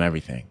didn't tell them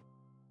everything.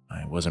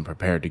 I wasn't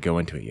prepared to go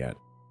into it yet.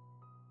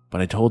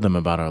 But I told them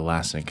about our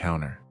last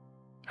encounter,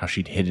 how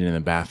she'd hidden in the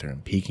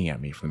bathroom, peeking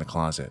at me from the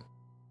closet.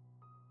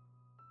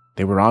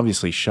 They were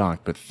obviously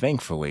shocked, but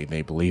thankfully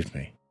they believed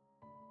me.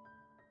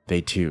 They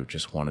too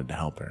just wanted to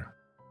help her.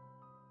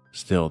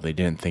 Still, they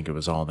didn't think it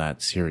was all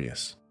that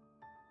serious.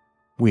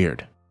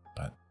 Weird,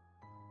 but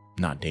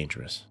not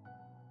dangerous.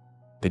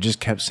 They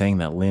just kept saying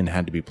that Lynn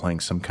had to be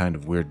playing some kind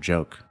of weird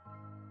joke.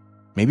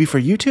 "Maybe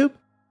for YouTube?"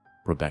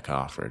 Rebecca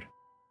offered,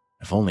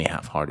 if only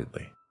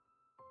half-heartedly.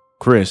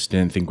 Chris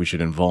didn't think we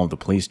should involve the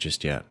police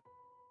just yet.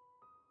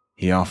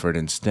 He offered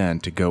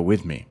instead to go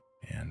with me,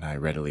 and I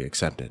readily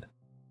accepted.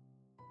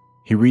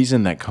 He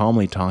reasoned that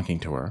calmly talking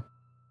to her,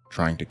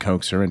 trying to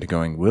coax her into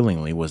going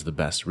willingly, was the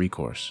best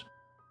recourse.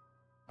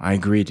 I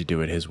agreed to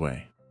do it his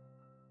way.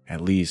 At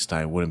least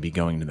I wouldn't be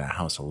going to that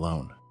house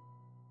alone.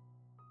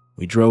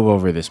 We drove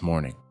over this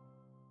morning,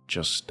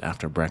 just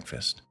after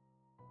breakfast.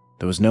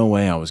 There was no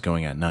way I was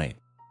going at night.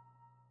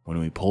 When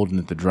we pulled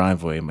into the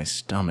driveway, my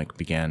stomach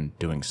began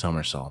doing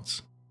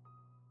somersaults.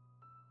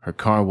 Her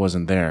car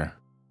wasn't there,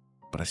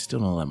 but I still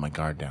didn't let my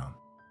guard down.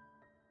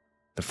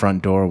 The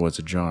front door was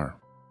ajar,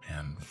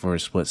 and for a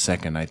split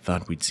second I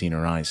thought we'd seen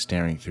her eyes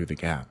staring through the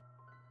gap.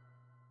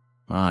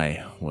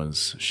 I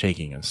was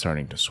shaking and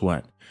starting to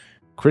sweat.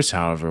 Chris,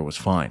 however, was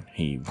fine.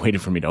 He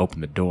waited for me to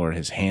open the door,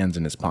 his hands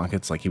in his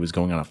pockets like he was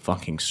going on a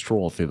fucking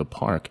stroll through the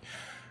park.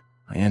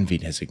 I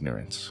envied his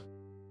ignorance.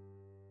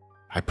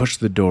 I pushed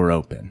the door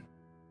open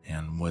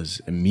and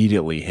was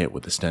immediately hit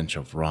with the stench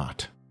of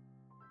rot.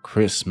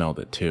 Chris smelled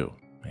it too,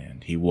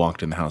 and he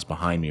walked in the house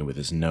behind me with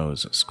his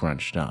nose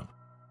scrunched up.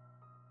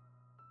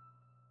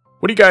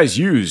 "What do you guys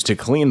use to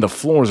clean the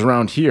floors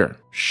around here?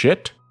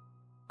 Shit?"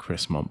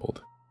 Chris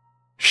mumbled.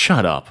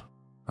 "Shut up,"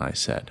 I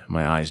said,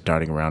 my eyes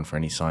darting around for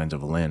any signs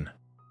of Lynn.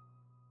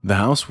 The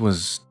house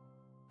was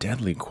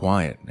deadly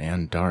quiet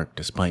and dark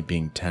despite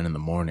being 10 in the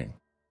morning.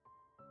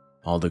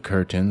 All the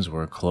curtains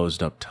were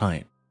closed up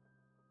tight,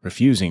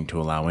 refusing to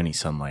allow any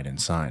sunlight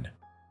inside.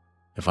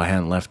 If I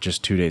hadn't left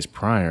just 2 days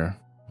prior,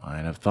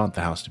 I'd have thought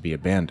the house to be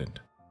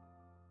abandoned.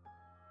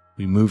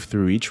 We moved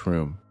through each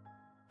room,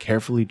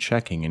 carefully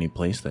checking any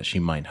place that she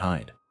might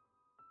hide,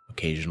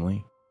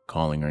 occasionally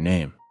calling her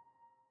name.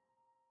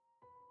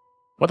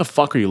 "What the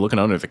fuck are you looking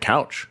under the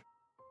couch?"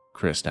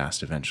 Chris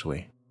asked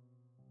eventually.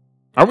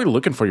 "Are we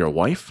looking for your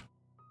wife?"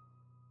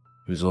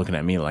 He was looking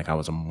at me like I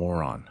was a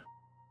moron.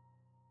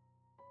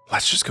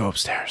 "Let's just go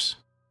upstairs,"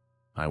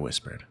 I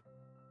whispered.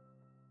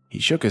 He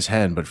shook his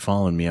head but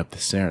followed me up the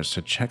stairs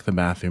to check the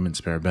bathroom and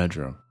spare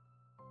bedroom.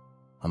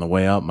 On the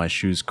way up, my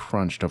shoes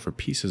crunched over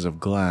pieces of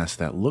glass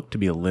that looked to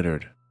be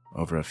littered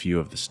over a few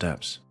of the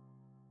steps.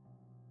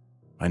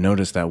 I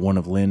noticed that one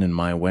of Lynn and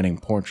my wedding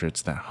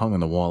portraits that hung on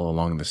the wall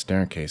along the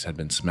staircase had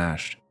been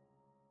smashed.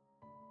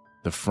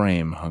 The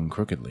frame hung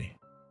crookedly,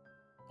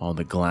 all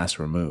the glass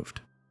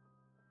removed.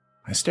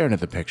 I stared at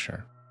the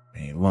picture,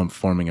 a lump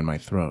forming in my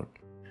throat.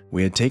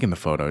 We had taken the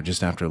photo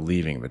just after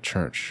leaving the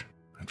church,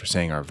 after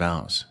saying our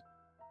vows.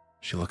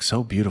 She looked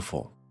so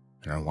beautiful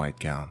in her white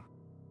gown.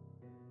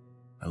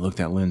 I looked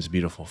at Lynn's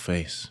beautiful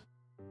face.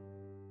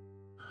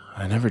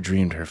 I never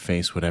dreamed her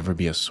face would ever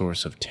be a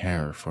source of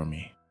terror for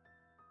me.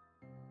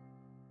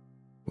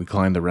 We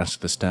climbed the rest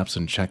of the steps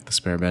and checked the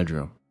spare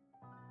bedroom,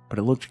 but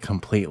it looked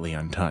completely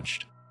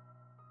untouched.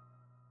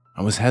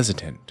 I was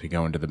hesitant to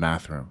go into the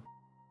bathroom,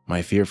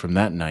 my fear from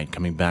that night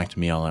coming back to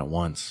me all at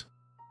once.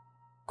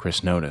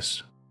 Chris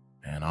noticed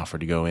and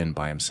offered to go in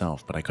by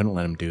himself, but I couldn't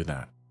let him do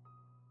that.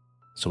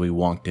 So we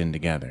walked in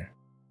together,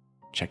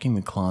 checking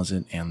the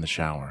closet and the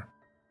shower.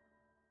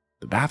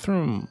 The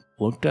bathroom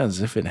looked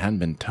as if it hadn't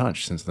been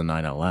touched since the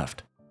night I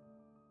left.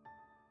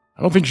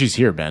 "I don't think she's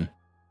here, Ben.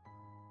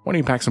 Why don't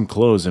you pack some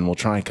clothes and we'll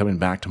try coming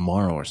back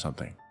tomorrow or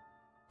something,"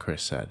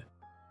 Chris said.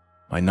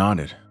 I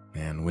nodded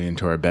and went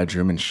into our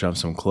bedroom and shoved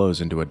some clothes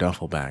into a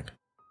duffel bag.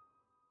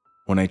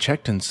 When I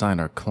checked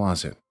inside our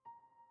closet,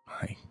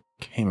 I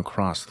came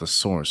across the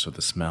source of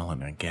the smell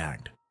and I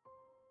gagged.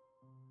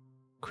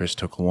 Chris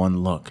took one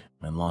look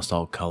and lost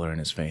all color in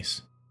his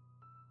face.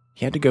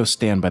 He had to go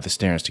stand by the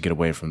stairs to get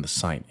away from the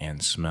sight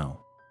and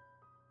smell.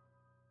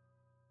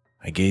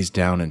 I gazed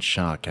down in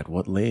shock at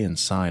what lay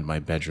inside my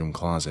bedroom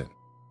closet.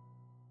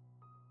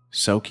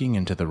 Soaking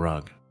into the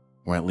rug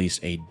were at least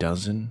a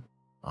dozen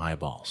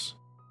eyeballs,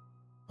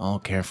 all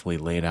carefully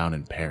laid out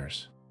in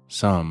pairs.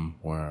 Some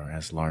were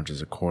as large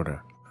as a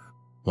quarter,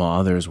 while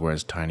others were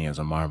as tiny as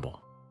a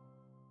marble.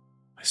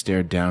 I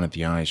stared down at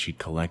the eyes she'd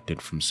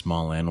collected from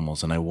small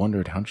animals, and I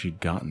wondered how she'd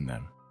gotten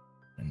them,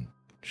 and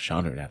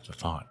shuddered at the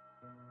thought.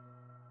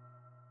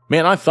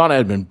 "Man, I thought I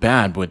had been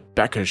bad with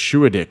Becca's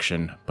shoe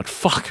addiction, but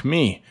fuck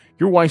me,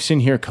 your wife's in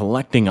here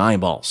collecting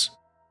eyeballs,"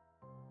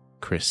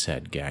 Chris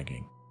said,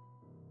 gagging.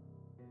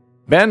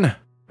 "Ben,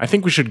 I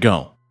think we should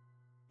go,"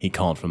 he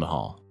called from the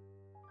hall.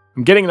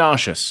 "I'm getting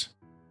nauseous."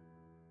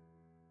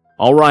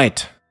 "All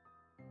right."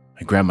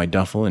 I grabbed my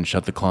duffel and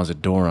shut the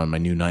closet door on my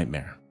new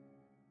nightmare.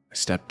 I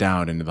stepped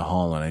out into the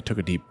hall and I took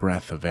a deep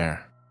breath of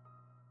air.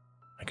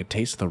 I could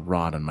taste the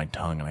rot on my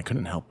tongue and I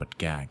couldn't help but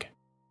gag.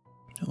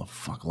 "Who the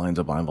fuck lines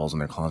up eyeballs in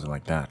their closet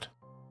like that?"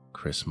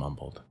 Chris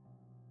mumbled.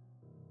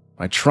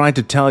 "I tried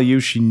to tell you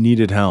she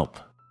needed help,"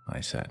 I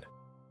said.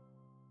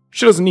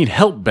 "She doesn't need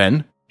help,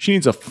 Ben. She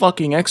needs a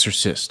fucking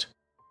exorcist,"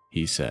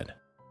 he said.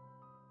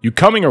 "You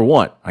coming or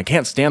what? I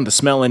can't stand the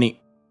smell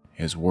any—"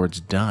 His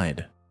words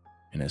died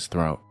in his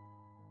throat,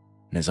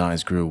 and his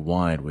eyes grew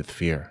wide with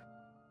fear.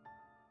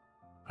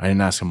 I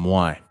didn't ask him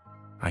why.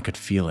 I could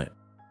feel it.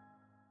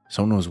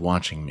 Someone was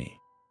watching me,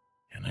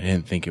 and I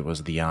didn't think it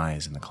was the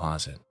eyes in the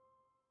closet.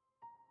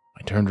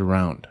 I turned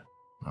around,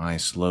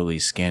 eyes slowly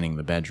scanning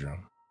the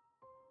bedroom.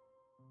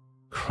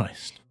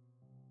 "Christ,"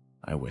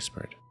 I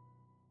whispered,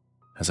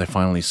 as I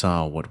finally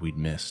saw what we'd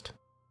missed.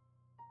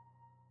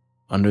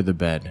 Under the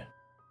bed,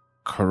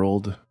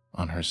 curled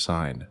on her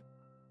side,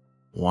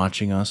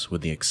 watching us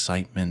with the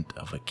excitement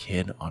of a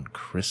kid on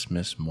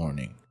Christmas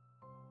morning,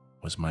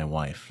 was my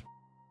wife.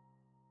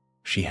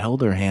 She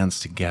held her hands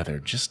together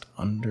just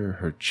under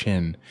her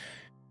chin.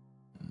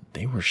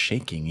 They were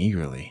shaking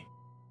eagerly.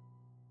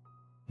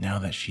 Now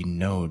that she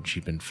knowed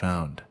she'd been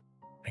found,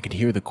 I could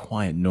hear the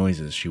quiet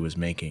noises she was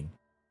making.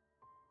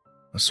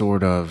 A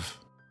sort of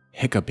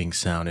hiccuping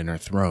sound in her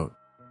throat,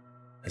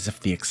 as if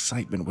the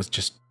excitement was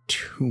just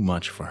too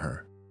much for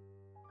her.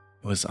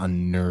 It was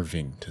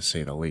unnerving, to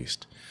say the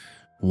least.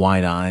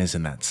 Wide eyes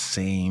and that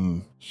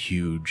same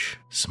huge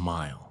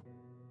smile.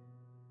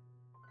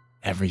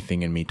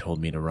 Everything in me told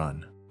me to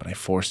run, but I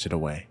forced it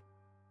away.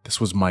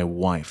 This was my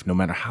wife. No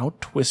matter how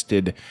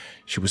twisted,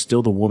 she was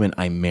still the woman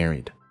I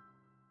married.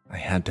 I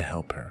had to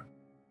help her.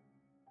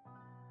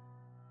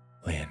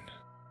 "Lynn,"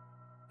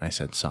 I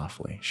said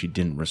softly. She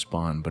didn't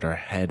respond, but her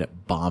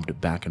head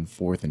bobbed back and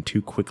forth in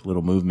two quick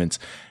little movements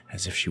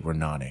as if she were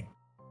nodding.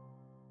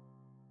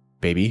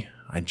 "Baby,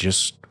 I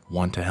just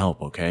want to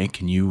help, okay?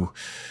 Can you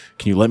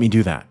let me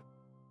do that?"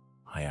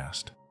 I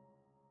asked.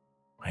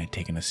 I had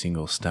taken a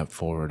single step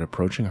forward,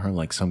 approaching her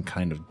like some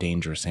kind of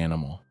dangerous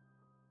animal.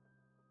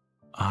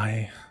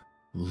 "I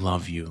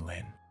love you,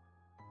 Lynn,"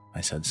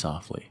 I said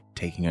softly,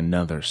 taking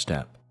another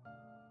step.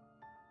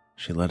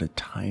 She let a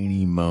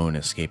tiny moan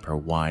escape her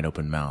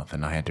wide-open mouth,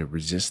 and I had to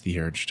resist the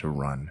urge to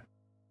run.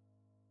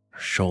 Her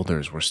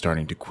shoulders were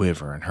starting to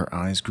quiver, and her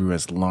eyes grew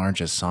as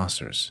large as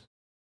saucers.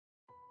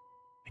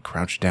 I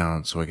crouched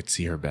down so I could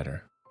see her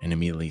better, and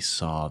immediately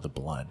saw the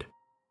blood.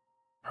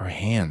 Her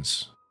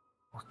hands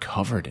were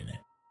covered in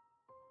it.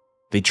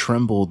 They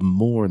trembled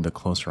more the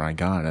closer I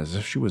got, as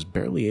if she was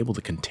barely able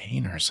to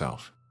contain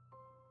herself.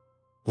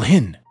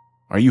 "Lynn,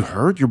 are you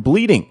hurt? You're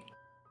bleeding,"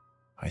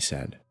 I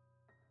said.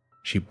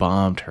 She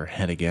bobbed her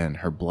head again,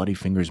 her bloody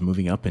fingers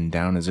moving up and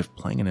down as if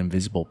playing an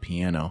invisible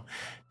piano.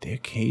 They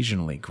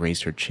occasionally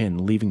grazed her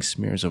chin, leaving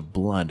smears of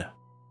blood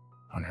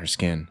on her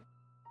skin.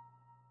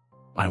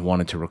 I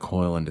wanted to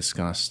recoil in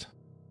disgust.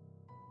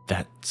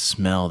 That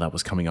smell that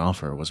was coming off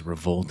her was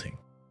revolting.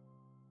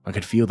 I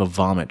could feel the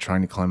vomit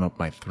trying to climb up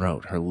my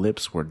throat. Her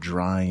lips were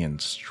dry and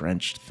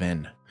stretched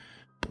thin,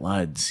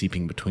 blood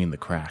seeping between the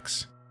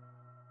cracks.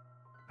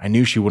 I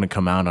knew she wouldn't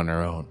come out on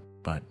her own,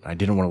 but I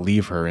didn't want to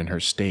leave her in her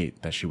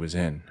state that she was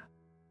in.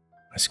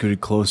 I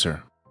scooted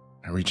closer.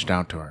 I reached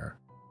out to her.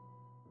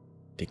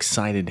 The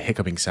excited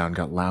hiccuping sound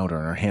got louder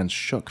and her hands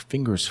shook,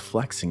 fingers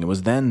flexing. It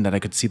was then that I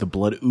could see the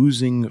blood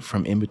oozing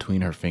from in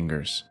between her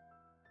fingers.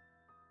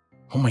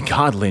 "Oh my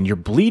God, Lynn, you're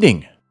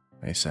bleeding,"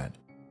 I said.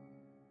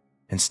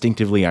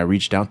 Instinctively, I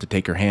reached out to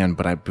take her hand,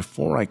 but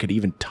before I could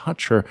even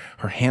touch her,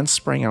 her hand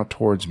sprang out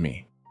towards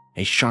me.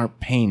 A sharp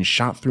pain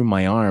shot through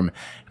my arm,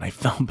 and I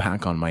fell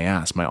back on my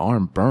ass. My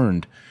arm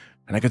burned,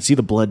 and I could see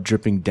the blood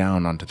dripping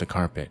down onto the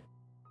carpet.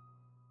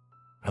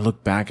 I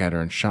looked back at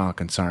her in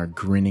shock and saw her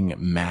grinning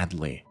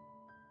madly,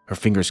 her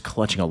fingers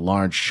clutching a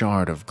large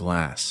shard of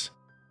glass.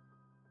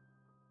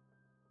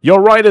 "You all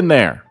right in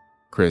there?"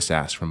 Chris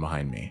asked from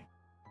behind me.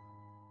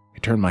 I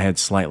turned my head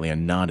slightly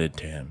and nodded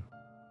to him,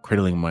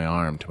 cradling my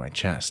arm to my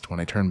chest. When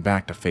I turned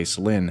back to face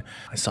Lynn,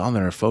 I saw that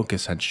her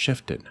focus had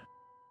shifted.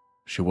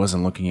 She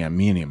wasn't looking at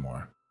me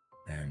anymore,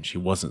 and she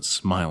wasn't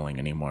smiling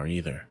anymore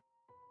either.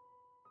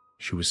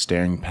 She was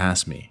staring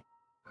past me,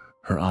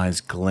 her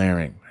eyes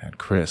glaring at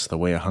Chris the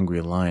way a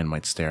hungry lion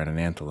might stare at an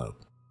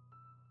antelope.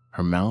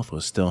 Her mouth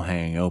was still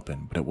hanging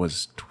open, but it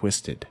was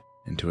twisted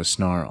into a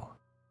snarl.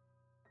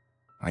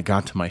 I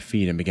got to my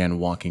feet and began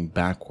walking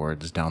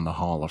backwards down the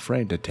hall,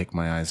 afraid to take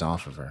my eyes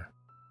off of her.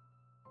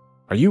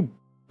 "Are you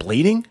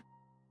bleeding?"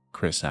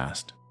 Chris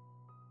asked.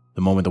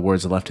 The moment the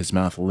words left his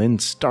mouth, Lynn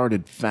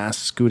started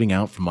fast scooting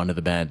out from under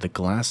the bed, the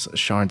glass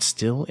shard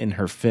still in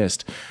her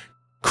fist.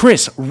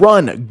 "Chris,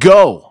 run!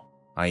 Go!"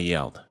 I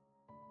yelled.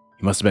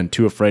 He must have been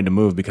too afraid to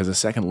move, because a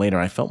second later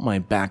I felt my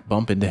back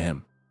bump into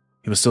him.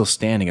 He was still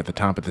standing at the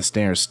top of the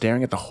stairs,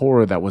 staring at the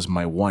horror that was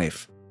my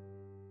wife.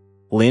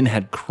 Lynn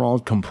had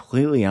crawled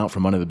completely out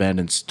from under the bed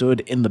and stood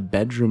in the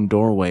bedroom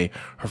doorway,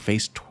 her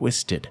face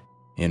twisted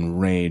in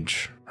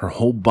rage. Her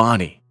whole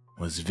body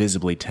was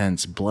visibly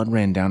tense. Blood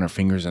ran down her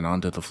fingers and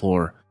onto the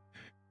floor.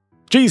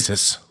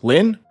 "Jesus,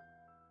 Lynn,"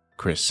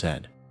 Chris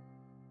said.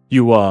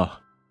 You,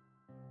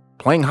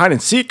 playing hide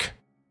and seek?"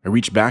 I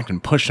reached back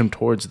and pushed him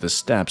towards the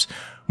steps.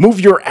 "Move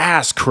your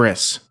ass,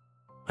 Chris,"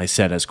 I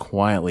said as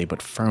quietly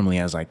but firmly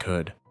as I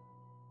could.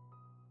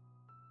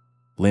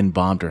 Lynn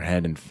bobbed her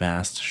head in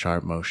fast,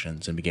 sharp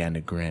motions and began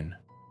to grin,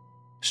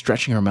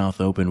 stretching her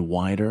mouth open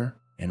wider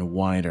and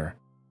wider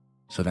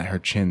so that her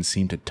chin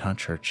seemed to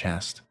touch her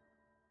chest.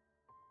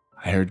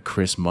 I heard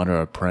Chris mutter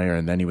a prayer,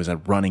 and then he was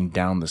running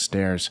down the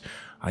stairs.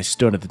 I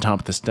stood at the top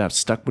of the steps,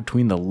 stuck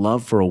between the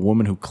love for a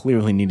woman who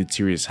clearly needed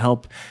serious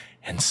help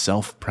and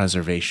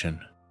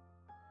self-preservation.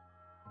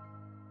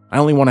 "I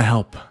only want to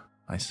help,"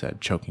 I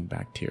said, choking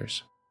back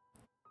tears.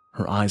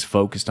 Her eyes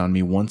focused on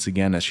me once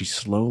again as she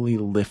slowly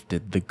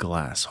lifted the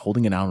glass,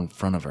 holding it out in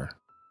front of her.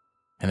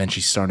 And then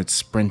she started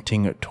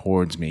sprinting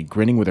towards me,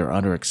 grinning with her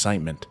utter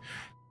excitement.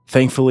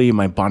 Thankfully,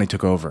 my body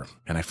took over,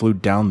 and I flew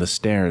down the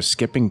stairs,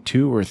 skipping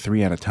 2 or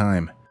 3 at a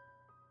time.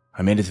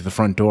 I made it to the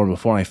front door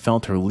before I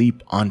felt her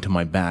leap onto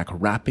my back,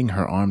 wrapping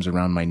her arms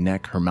around my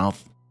neck, her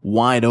mouth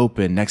wide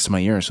open next to my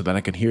ear so that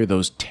I could hear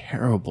those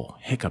terrible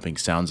hiccuping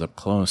sounds up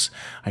close.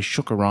 I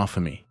shook her off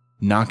of me,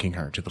 knocking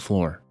her to the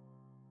floor.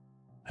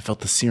 I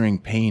felt the searing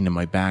pain in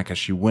my back as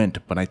she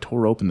went, but I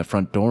tore open the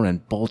front door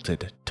and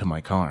bolted to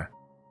my car.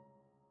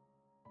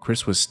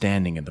 Chris was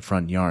standing in the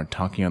front yard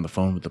talking on the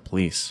phone with the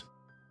police.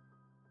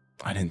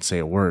 I didn't say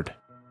a word.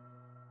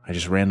 I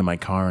just ran to my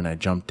car and I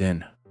jumped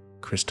in.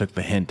 Chris took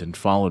the hint and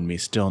followed me,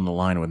 still in the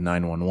line with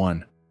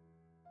 911.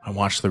 I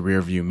watched the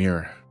rearview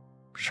mirror.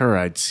 Sure,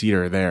 I'd see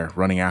her there,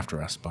 running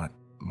after us, but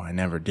I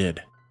never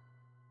did.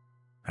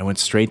 I went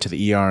straight to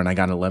the ER and I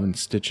got 11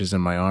 stitches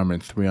in my arm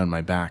and 3 on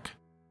my back.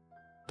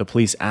 The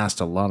police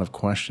asked a lot of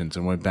questions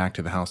and went back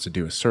to the house to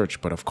do a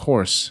search, but of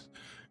course,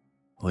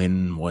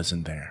 Lynn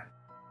wasn't there.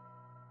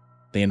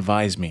 They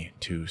advised me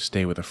to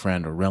stay with a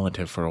friend or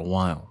relative for a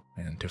while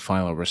and to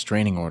file a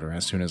restraining order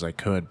as soon as I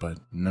could, but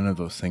none of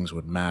those things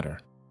would matter.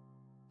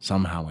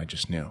 Somehow I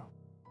just knew.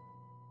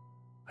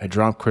 I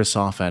dropped Chris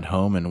off at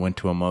home and went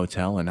to a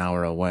motel an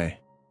hour away.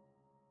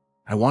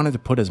 I wanted to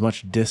put as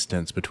much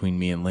distance between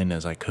me and Lynn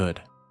as I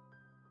could.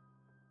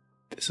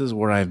 This is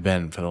where I've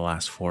been for the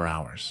last 4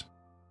 hours.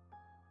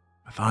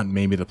 I thought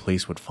maybe the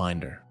police would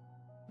find her.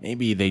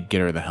 Maybe they'd get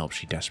her the help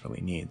she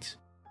desperately needs.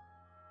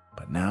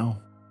 But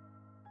now,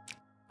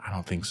 I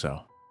don't think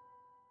so.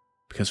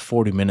 Because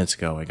 40 minutes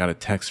ago, I got a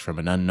text from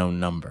an unknown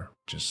number,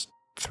 just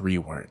 3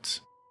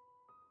 words.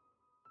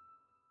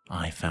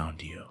 "I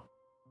found you,"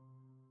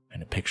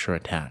 and a picture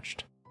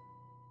attached.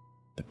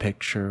 The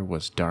picture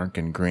was dark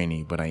and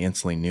grainy, but I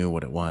instantly knew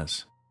what it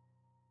was.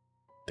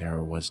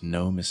 There was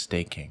no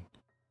mistaking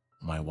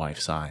my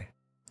wife's eye.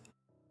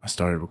 I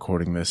started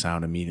recording this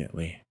out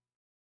immediately.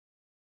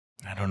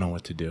 I don't know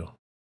what to do.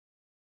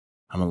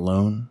 I'm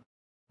alone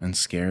and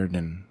scared,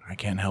 and I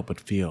can't help but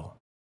feel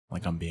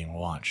like I'm being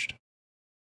watched.